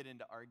 they'd get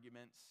into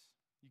arguments.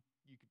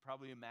 You could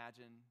probably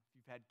imagine, if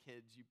you've had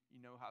kids,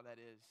 you know how that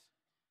is.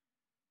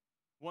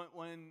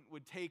 One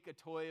would take a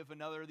toy of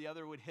another, the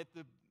other would hit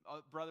the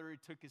brother who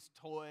took his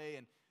toy,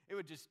 and it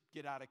would just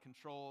get out of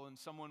control, and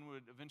someone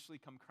would eventually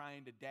come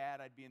crying to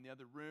Dad. I'd be in the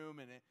other room,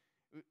 and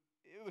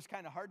it was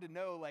kind of hard to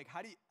know, like,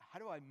 how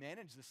do I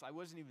manage this? I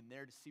wasn't even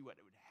there to see what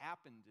had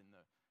happened in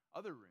the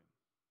other room.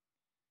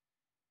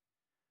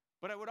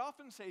 But I would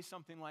often say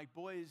something like,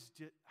 boys,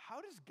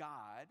 how does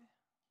God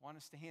want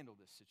us to handle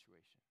this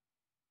situation?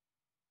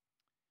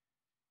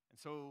 And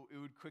so it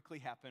would quickly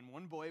happen.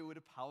 One boy would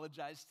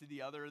apologize to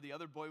the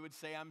other boy would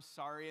say, I'm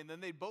sorry, and then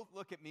they'd both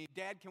look at me,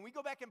 Dad, can we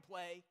go back and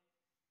play?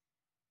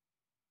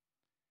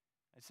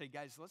 I'd say,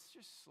 guys, let's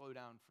just slow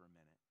down for a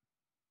minute.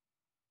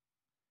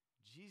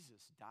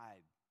 Jesus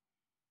died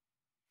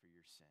for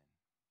your sin.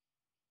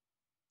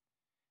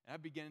 And I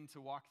begin to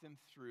walk them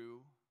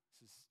through,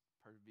 this is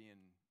part of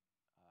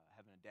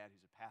having a dad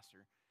who's a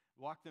pastor,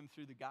 walk them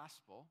through the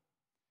gospel,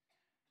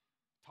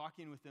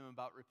 talking with them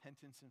about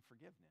repentance and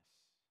forgiveness,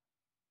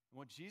 and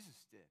what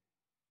Jesus did.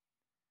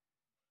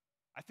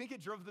 I think it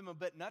drove them a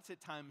bit nuts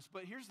at times,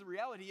 but here's the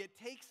reality. It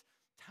takes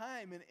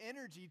time and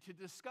energy to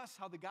discuss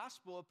how the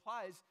gospel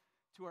applies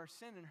to our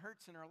sin and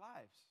hurts in our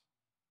lives.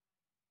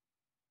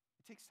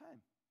 It takes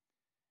time.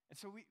 And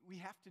so we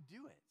have to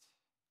do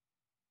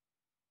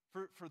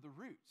it for the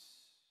roots.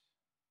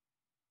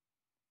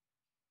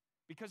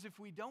 Because if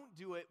we don't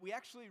do it, we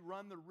actually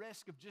run the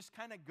risk of just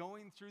kind of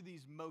going through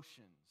these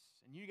motions.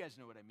 And you guys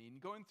know what I mean.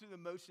 Going through the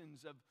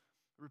motions of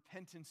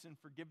repentance and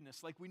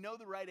forgiveness. Like we know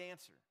the right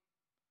answer.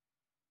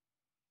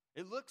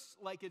 It looks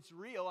like it's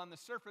real on the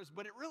surface,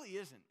 but it really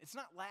isn't. It's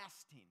not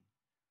lasting.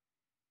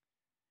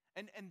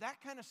 And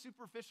that kind of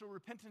superficial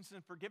repentance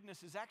and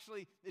forgiveness is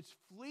actually, it's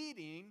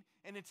fleeting,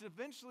 and it's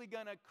eventually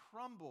going to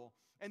crumble.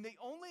 And the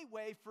only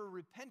way for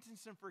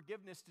repentance and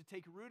forgiveness to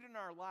take root in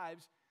our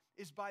lives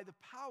is by the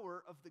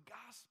power of the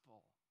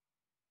gospel.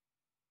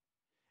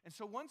 And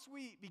so once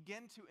we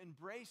begin to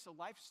embrace a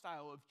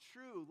lifestyle of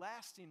true,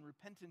 lasting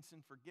repentance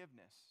and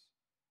forgiveness,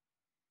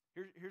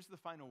 here's the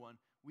final one.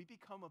 We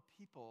become a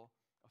people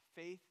of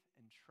faith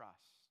and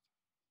trust.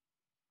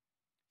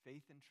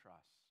 Faith and trust.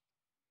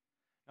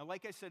 Now,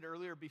 like I said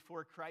earlier,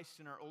 before Christ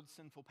and our old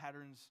sinful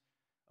patterns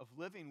of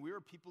living, we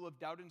were people of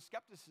doubt and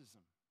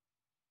skepticism.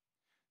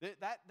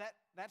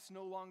 That's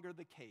no longer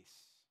the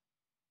case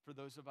for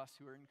those of us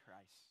who are in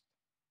Christ.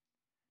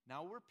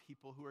 Now we're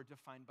people who are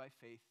defined by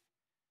faith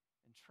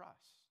and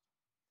trust.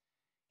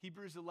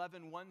 Hebrews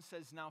 11:1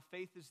 says, now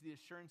faith is the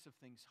assurance of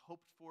things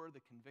hoped for,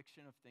 the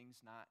conviction of things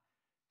not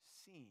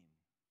seen.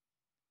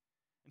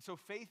 And so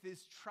faith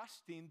is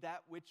trusting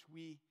that which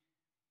we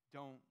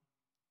don't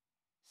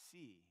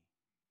see.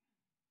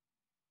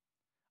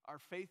 Our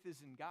faith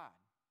is in God.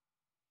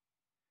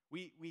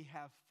 We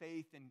have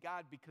faith in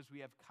God because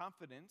we have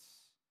confidence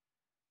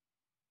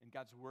in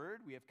God's word.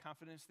 We have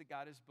confidence that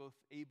God is both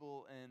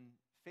able and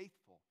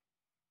faithful.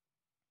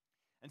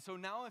 And so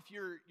now if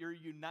you're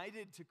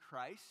united to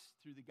Christ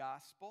through the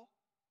gospel,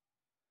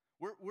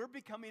 we're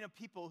becoming a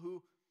people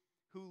who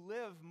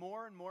live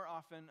more and more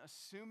often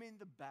assuming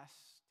the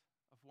best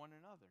of one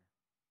another.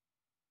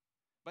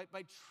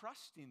 By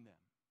trusting them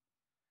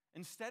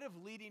instead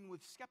of leading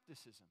with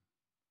skepticism.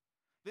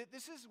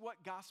 This is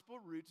what gospel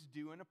roots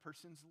do in a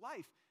person's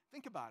life.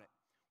 Think about it.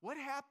 What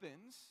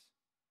happens,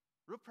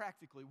 real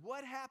practically,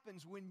 what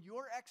happens when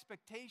your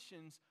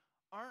expectations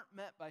aren't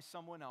met by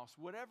someone else,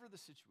 whatever the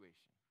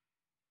situation?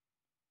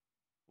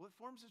 Well, it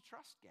forms a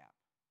trust gap.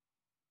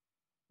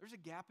 There's a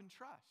gap in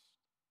trust.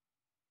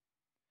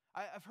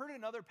 I've heard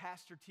another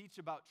pastor teach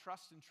about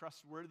trust and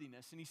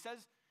trustworthiness, and he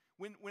says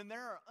when there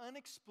are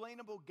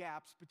unexplainable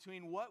gaps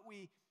between what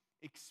we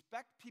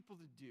expect people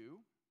to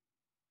do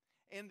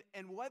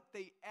and what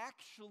they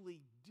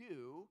actually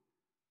do,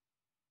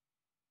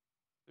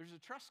 there's a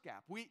trust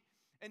gap.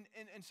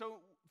 And so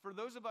for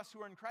those of us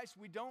who are in Christ,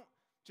 we don't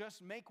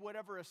just make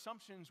whatever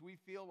assumptions we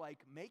feel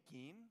like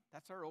making.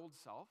 That's our old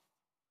self.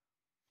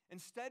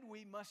 Instead,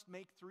 we must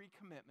make 3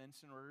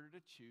 commitments in order to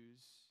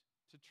choose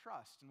to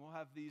trust. And we'll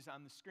have these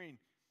on the screen.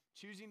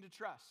 Choosing to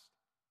trust.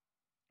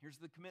 Here's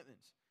the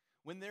commitments.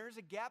 When there is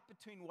a gap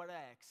between what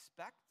I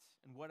expect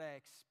and what I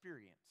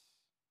experience,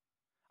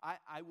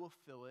 I will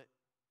fill it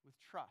with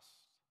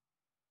trust.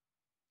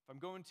 If I'm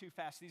going too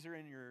fast, these are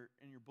in your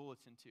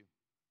bulletin too.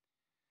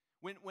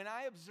 When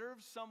I observe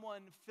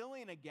someone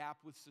filling a gap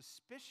with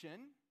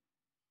suspicion,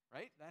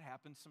 right? That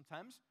happens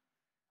sometimes.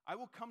 I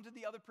will come to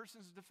the other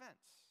person's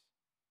defense.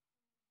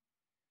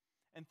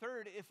 And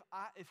third, if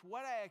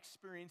what I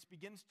experience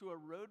begins to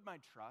erode my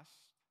trust,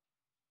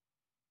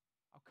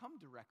 I'll come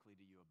directly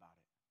to you about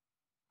it.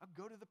 I'll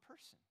go to the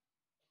person,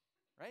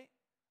 right?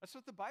 That's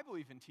what the Bible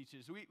even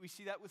teaches. We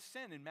see that with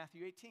sin in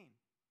Matthew 18.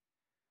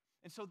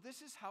 And so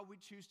this is how we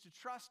choose to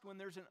trust when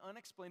there's an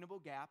unexplainable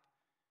gap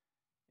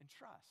in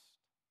trust.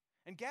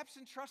 And gaps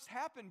in trust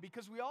happen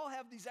because we all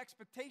have these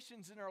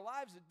expectations in our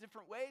lives at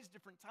different ways,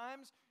 different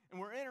times, and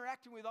we're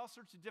interacting with all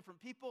sorts of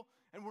different people,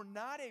 and we're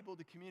not able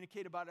to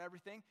communicate about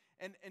everything.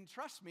 And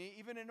trust me,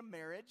 even in a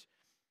marriage,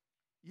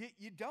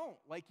 you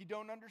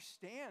don't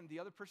understand the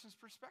other person's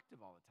perspective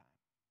all the time.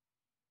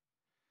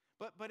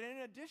 But in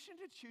addition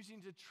to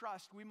choosing to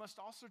trust, we must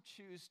also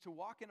choose to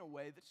walk in a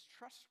way that's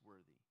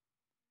trustworthy.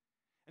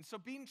 And so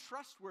being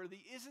trustworthy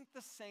isn't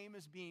the same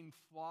as being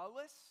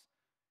flawless,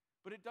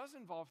 but it does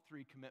involve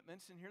 3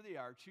 commitments, and here they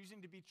are: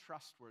 choosing to be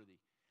trustworthy.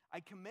 I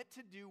commit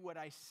to do what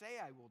I say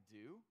I will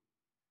do,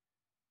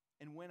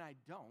 and when I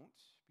don't,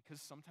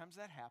 because sometimes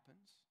that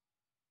happens,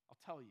 I'll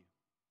tell you.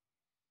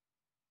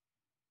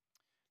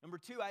 Number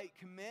 2, I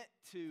commit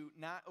to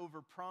not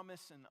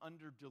overpromise and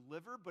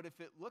underdeliver, but if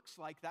it looks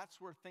like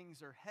that's where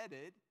things are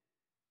headed,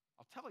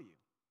 I'll tell you.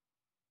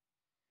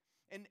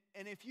 And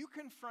if you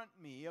confront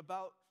me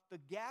about the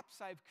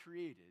gaps I've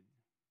created,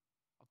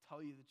 I'll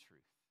tell you the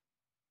truth.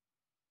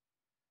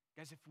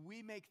 Guys, if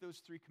we make those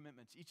 3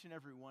 commitments, each and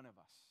every one of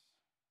us,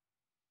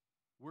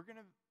 we're going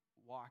to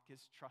walk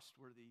as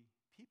trustworthy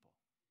people.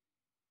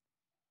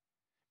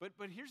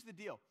 But here's the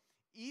deal.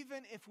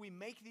 Even if we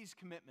make these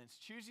commitments,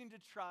 choosing to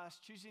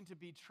trust, choosing to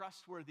be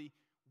trustworthy,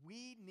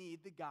 we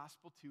need the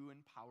gospel to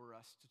empower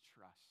us to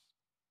trust.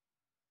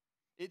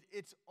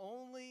 It's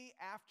only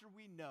after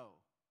we know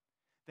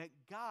that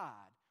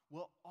God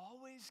will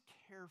always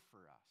care for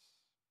us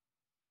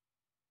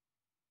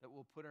that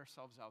we'll put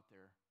ourselves out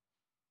there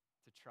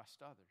to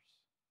trust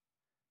others.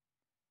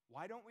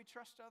 Why don't we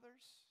trust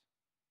others?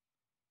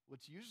 Well,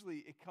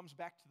 it comes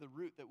back to the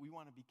root that we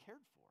want to be cared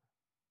for.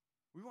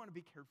 We want to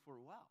be cared for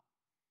well.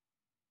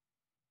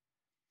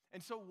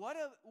 And so what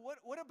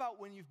about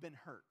when you've been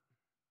hurt?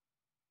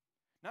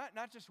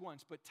 Not just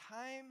once, but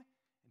time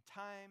and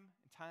time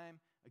and time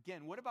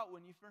again. What about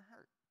when you've been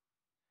hurt?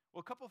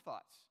 Well, a couple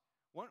thoughts.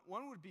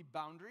 One would be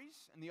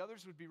boundaries, and the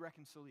others would be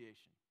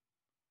reconciliation.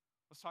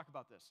 Let's talk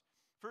about this.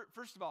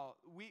 First of all,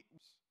 we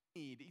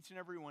need, each and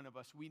every one of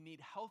us, we need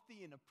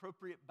healthy and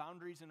appropriate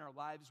boundaries in our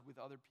lives with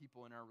other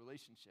people in our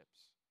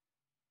relationships.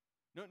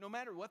 No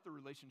matter what the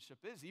relationship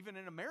is, even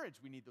in a marriage,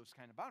 we need those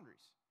kind of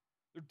boundaries.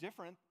 They're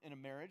different in a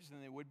marriage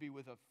than they would be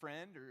with a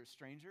friend or a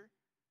stranger.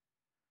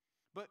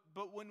 But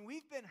when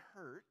we've been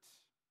hurt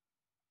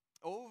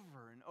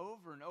over and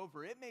over and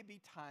over, it may be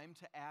time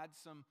to add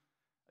some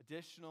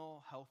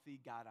additional,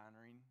 healthy,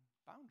 God-honoring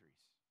boundaries.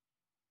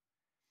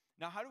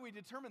 Now, how do we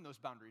determine those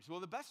boundaries? Well,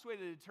 the best way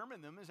to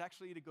determine them is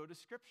actually to go to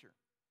Scripture.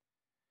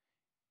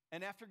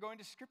 And after going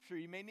to Scripture,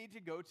 you may need to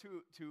go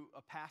to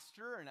a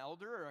pastor, an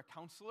elder, or a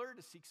counselor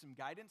to seek some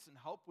guidance and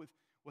help with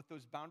what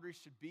those boundaries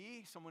should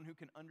be, someone who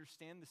can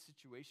understand the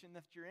situation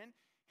that you're in,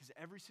 because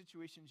every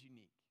situation is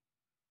unique.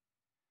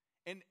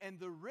 And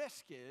the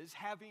risk is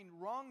having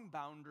wrong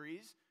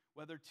boundaries,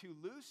 whether too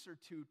loose or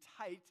too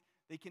tight,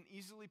 they can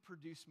easily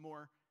produce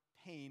more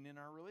pain in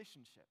our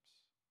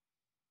relationships.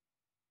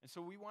 And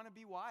so we want to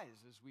be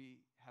wise as we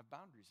have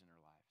boundaries in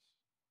our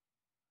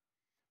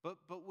lives.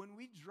 But when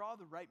we draw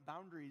the right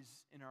boundaries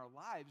in our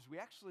lives, we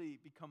actually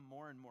become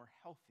more and more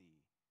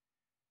healthy.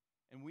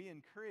 And we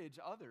encourage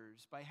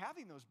others by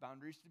having those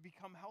boundaries to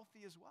become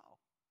healthy as well.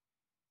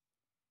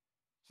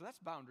 So that's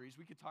boundaries.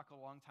 We could talk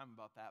a long time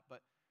about that.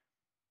 But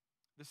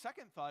the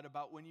second thought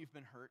about when you've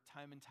been hurt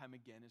time and time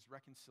again is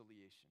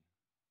reconciliation.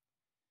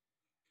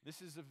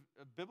 This is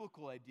a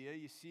biblical idea.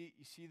 You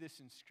see this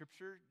in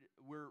Scripture.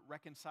 We're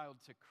reconciled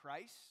to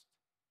Christ.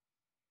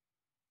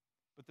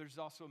 But there's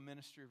also a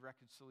ministry of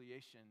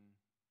reconciliation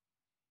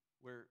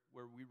where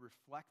we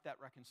reflect that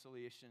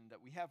reconciliation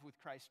that we have with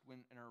Christ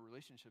in our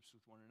relationships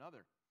with one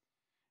another.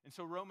 And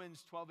so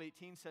Romans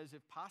 12:18 says,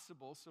 if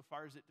possible, so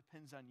far as it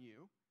depends on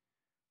you,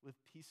 live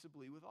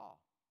peaceably with all.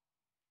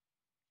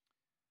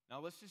 Now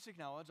let's just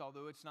acknowledge,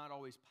 although it's not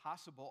always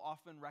possible,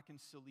 often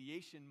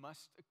reconciliation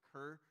must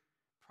occur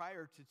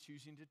prior to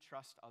choosing to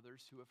trust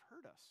others who have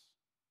hurt us.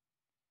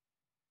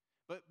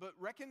 But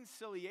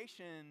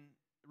reconciliation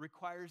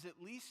requires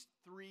at least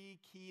 3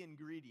 key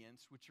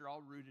ingredients, which are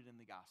all rooted in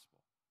the gospel.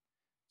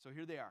 So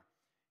here they are.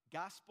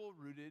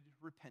 Gospel-rooted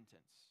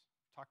repentance.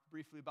 Talked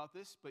briefly about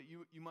this, but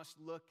you must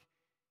look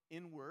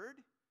inward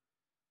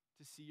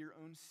to see your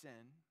own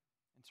sin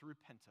and to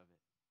repent of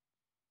it.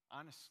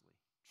 Honestly,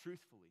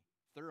 truthfully,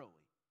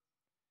 thoroughly.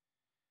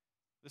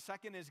 The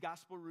second is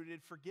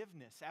gospel-rooted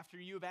forgiveness. After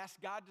you have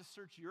asked God to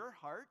search your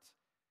heart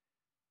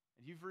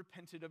and you've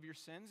repented of your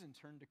sins and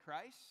turned to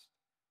Christ,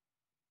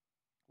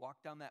 walk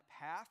down that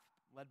path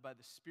led by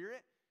the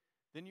Spirit,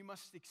 then you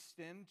must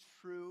extend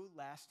true,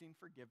 lasting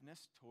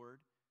forgiveness toward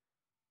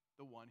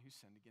the one who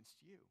sinned against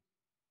you.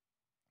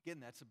 Again,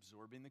 that's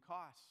absorbing the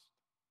cost.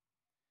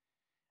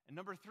 And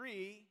number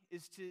 3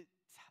 is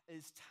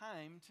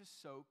time to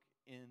soak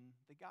in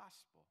the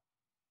gospel.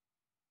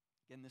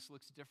 Again, this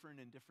looks different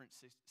in different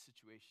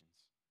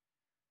situations.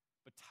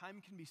 But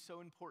time can be so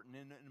important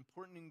and an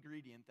important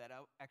ingredient that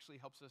actually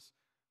helps us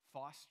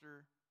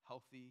foster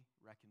healthy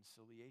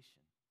reconciliation.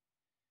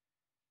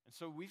 And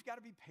so we've got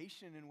to be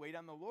patient and wait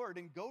on the Lord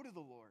and go to the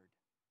Lord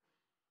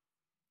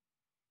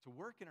to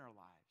work in our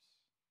lives,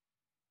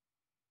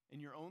 in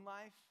your own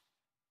life,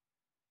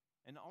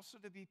 and also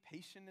to be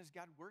patient as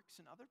God works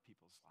in other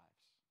people's lives.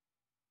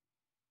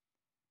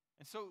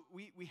 And so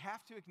we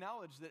have to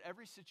acknowledge that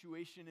every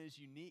situation is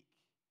unique.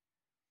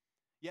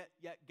 Yet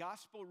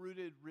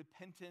gospel-rooted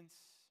repentance,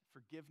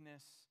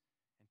 forgiveness,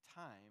 and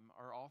time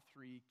are all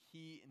three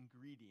key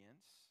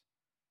ingredients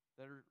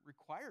that are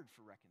required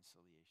for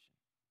reconciliation.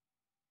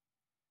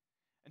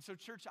 And so,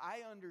 church,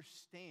 I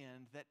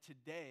understand that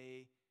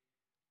today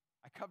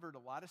I covered a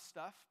lot of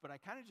stuff, but I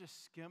kind of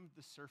just skimmed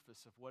the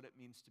surface of what it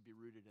means to be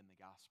rooted in the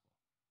gospel.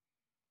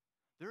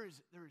 There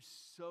is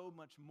so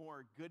much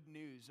more good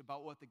news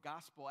about what the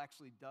gospel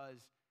actually does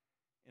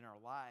in our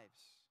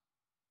lives.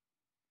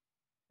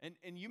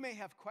 And you may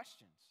have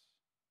questions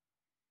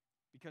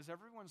because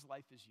everyone's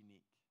life is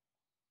unique.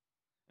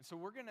 And so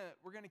we're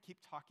gonna keep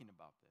talking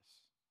about this.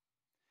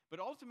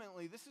 But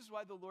ultimately, this is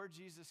why the Lord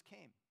Jesus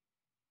came.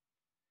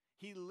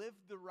 He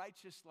lived the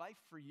righteous life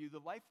for you, the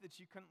life that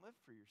you couldn't live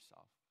for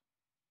yourself.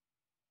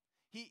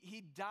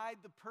 He died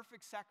the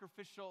perfect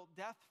sacrificial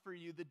death for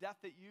you, the death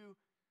that you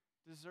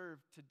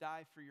deserved to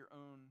die for your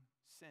own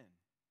sin.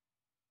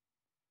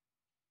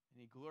 And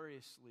he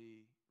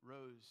gloriously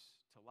rose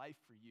to life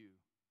for you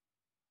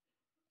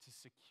to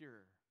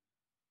secure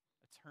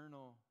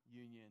eternal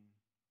union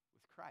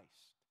with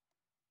Christ.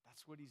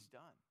 That's what he's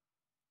done.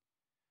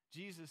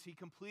 Jesus, he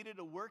completed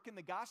a work in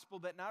the gospel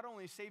that not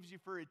only saves you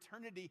for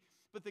eternity,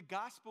 but the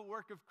gospel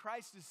work of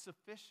Christ is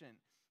sufficient.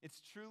 It's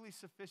truly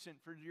sufficient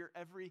for your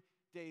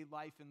everyday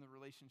life and the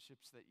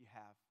relationships that you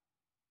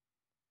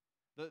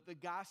have. The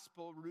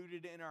gospel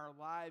rooted in our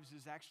lives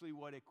is actually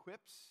what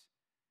equips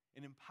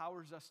and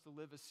empowers us to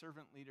live as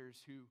servant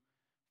leaders who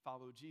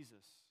follow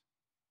Jesus.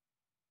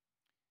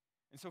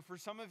 And so for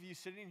some of you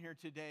sitting here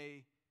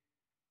today,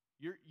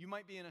 you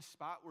might be in a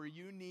spot where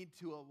you need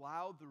to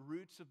allow the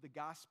roots of the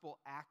gospel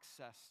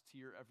access to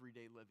your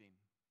everyday living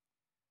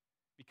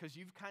because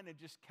you've kind of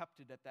just kept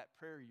it at that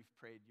prayer you've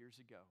prayed years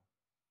ago.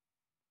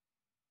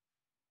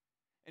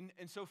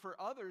 And so for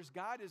others,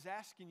 God is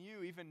asking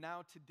you even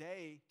now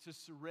today to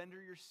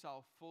surrender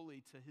yourself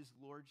fully to his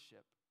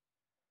lordship,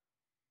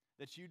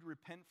 that you'd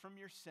repent from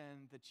your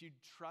sin, that you'd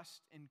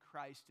trust in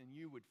Christ, and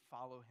you would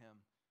follow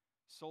him,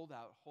 sold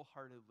out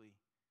wholeheartedly,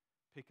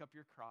 pick up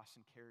your cross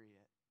and carry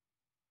it.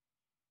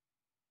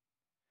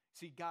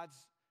 See,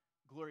 God's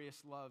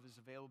glorious love is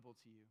available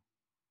to you.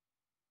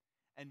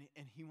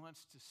 And he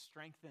wants to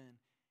strengthen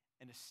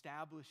and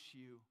establish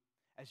you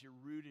as you're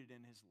rooted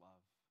in his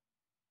love,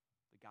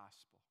 the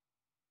gospel.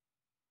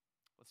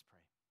 Let's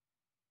pray.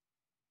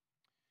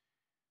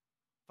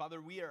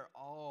 Father, we are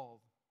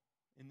all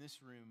in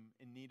this room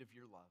in need of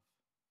your love.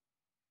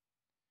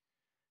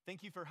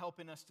 Thank you for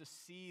helping us to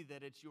see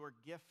that it's your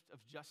gift of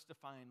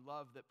justifying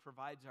love that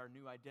provides our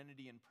new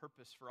identity and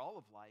purpose for all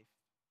of life.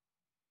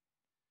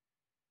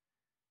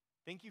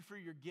 Thank you for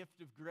your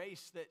gift of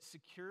grace that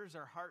secures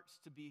our hearts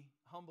to be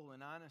humble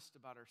and honest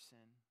about our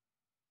sin.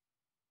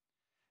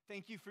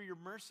 Thank you for your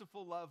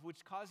merciful love,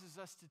 which causes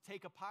us to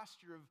take a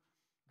posture of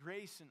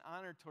grace and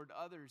honor toward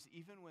others,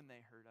 even when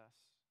they hurt us.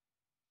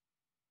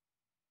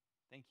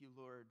 Thank you,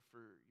 Lord,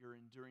 for your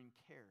enduring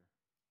care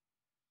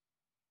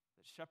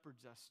that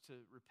shepherds us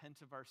to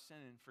repent of our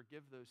sin and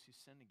forgive those who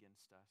sin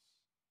against us.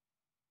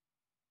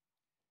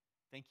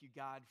 Thank you,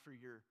 God, for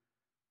your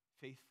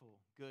faithful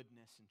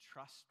goodness and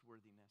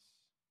trustworthiness,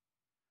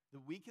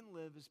 that we can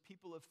live as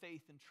people of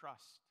faith and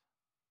trust,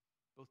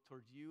 both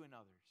toward you and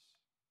others.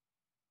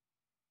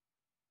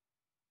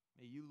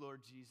 May you,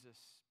 Lord Jesus,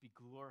 be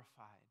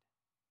glorified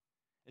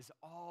as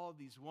all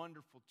these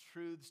wonderful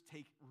truths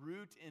take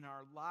root in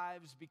our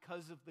lives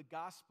because of the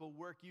gospel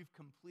work you've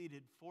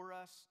completed for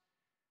us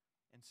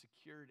and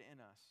secured in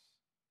us.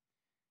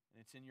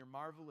 And it's in your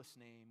marvelous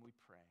name we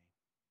pray.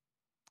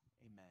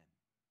 Amen.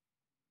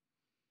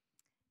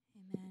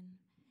 Amen.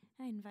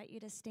 I invite you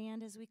to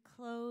stand as we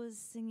close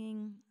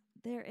singing,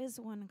 "There is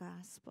One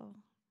Gospel."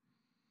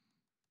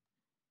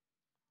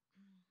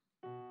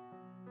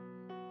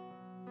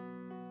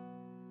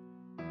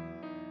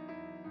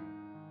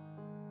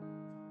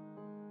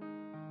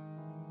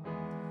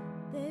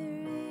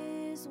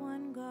 There is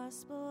one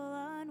gospel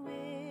on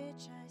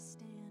which I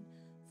stand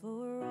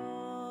for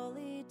all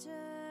eternity.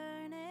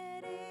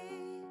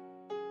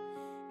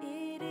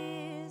 It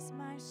is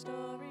my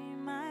story,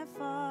 my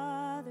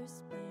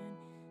Father's plan.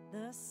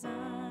 The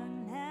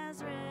Son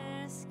has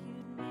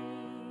rescued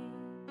me.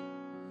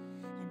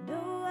 And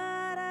oh,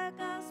 what a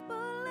gospel,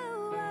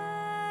 oh,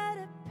 what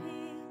a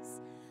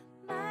peace,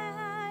 my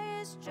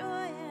highest joy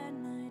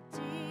and my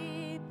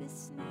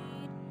deepest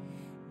need.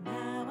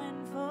 Now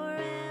and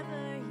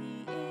forever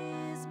he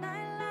is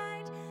my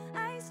light.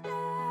 I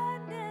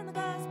stand in the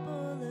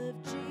gospel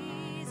of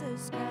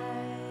Jesus Christ.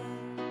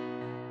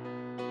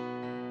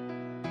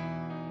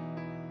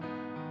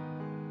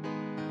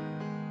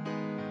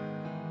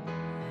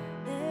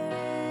 There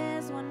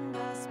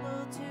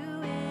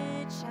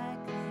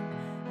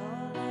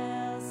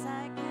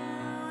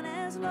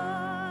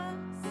flaws.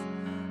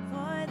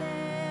 For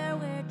there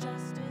where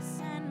justice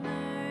and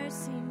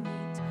mercy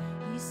meet,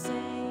 he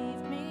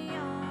saved me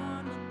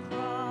on the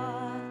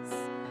cross.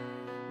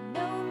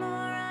 No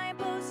more I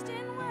boast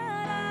in what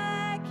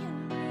I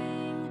can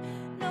bring,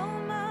 no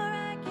more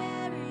I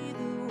carry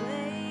the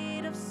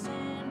weight of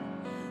sin.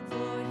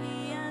 For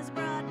he has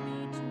brought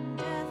me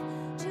to death,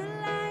 to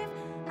life.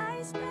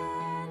 I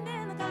stand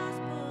in the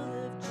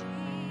gospel of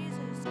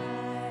Jesus Christ.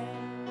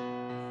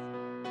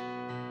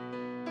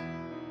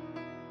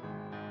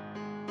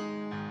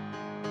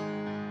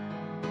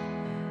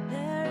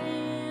 There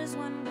is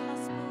one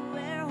gospel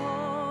where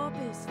hope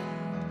is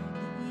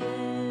found. The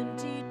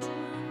empty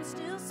tomb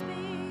still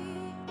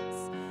speaks,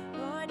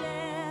 for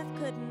death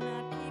could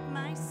not keep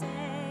my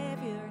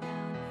Savior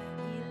down.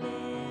 He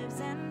lives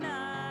and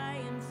I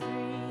am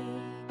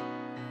free.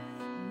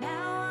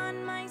 Now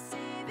on my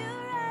Savior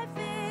I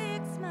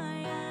fix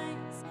my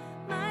eyes.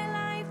 My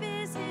life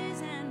is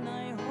his and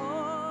my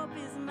hope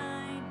is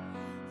mine.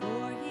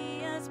 For he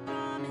has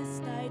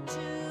promised I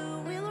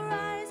too will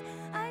rise.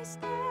 I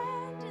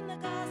stand in the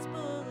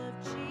gospel of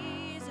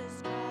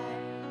Jesus Christ.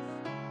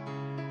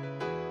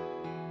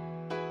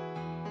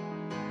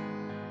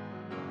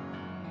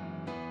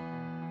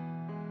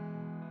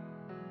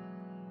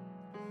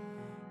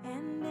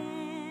 And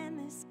in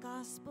this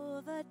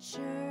gospel the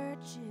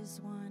church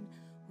is one.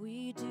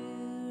 We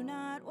do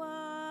not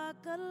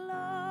walk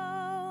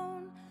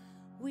alone.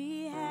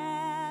 We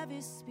have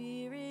his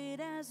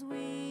spirit as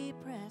we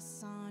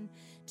press on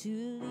to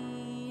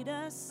lead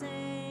us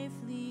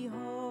safely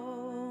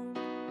home.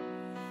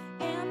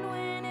 And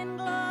when in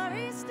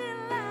glory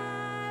still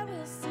I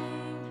will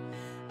sing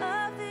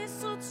of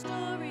this old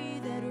story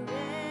that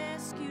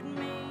rescued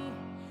me.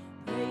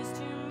 Praise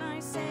to my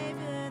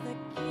Savior, the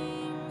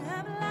King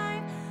of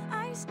life.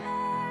 I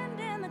stand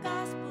in the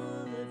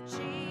gospel of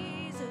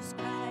Jesus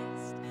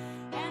Christ.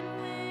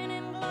 And when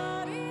in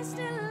glory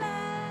still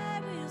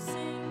I will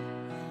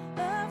sing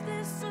of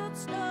this old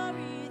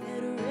story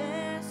that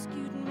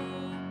rescued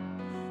me.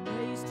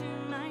 Praise to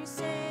my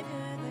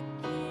Savior,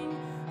 the King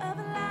of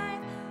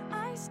life.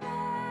 I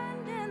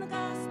stand in the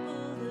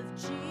gospel of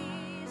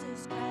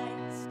Jesus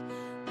Christ.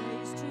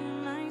 Praise to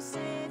my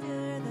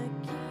Savior, the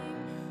King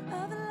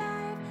of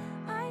life.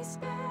 I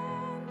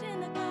stand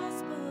in the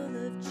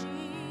gospel of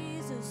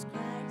Jesus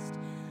Christ.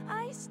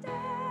 I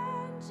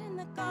stand in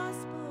the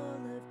gospel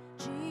of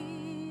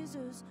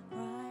Jesus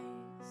Christ.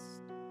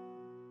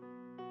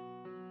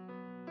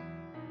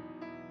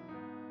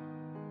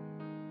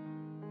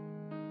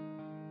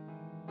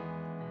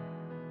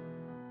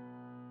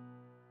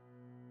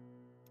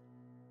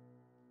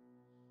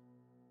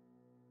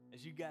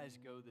 As you guys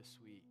go this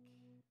week,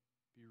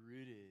 be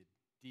rooted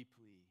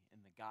deeply in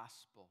the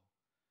gospel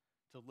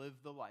to live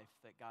the life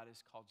that God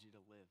has called you to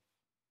live.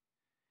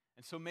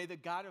 And so may the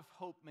God of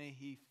hope, may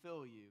he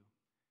fill you.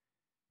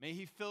 May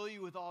he fill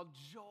you with all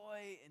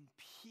joy and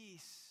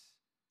peace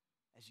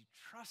as you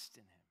trust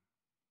in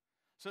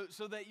him.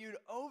 So that you'd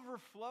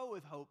overflow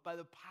with hope by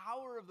the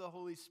power of the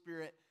Holy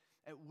Spirit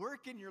at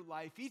work in your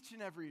life each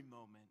and every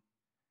moment,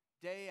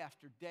 day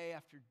after day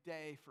after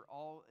day, for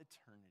all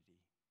eternity.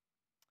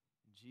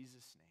 In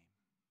Jesus' name.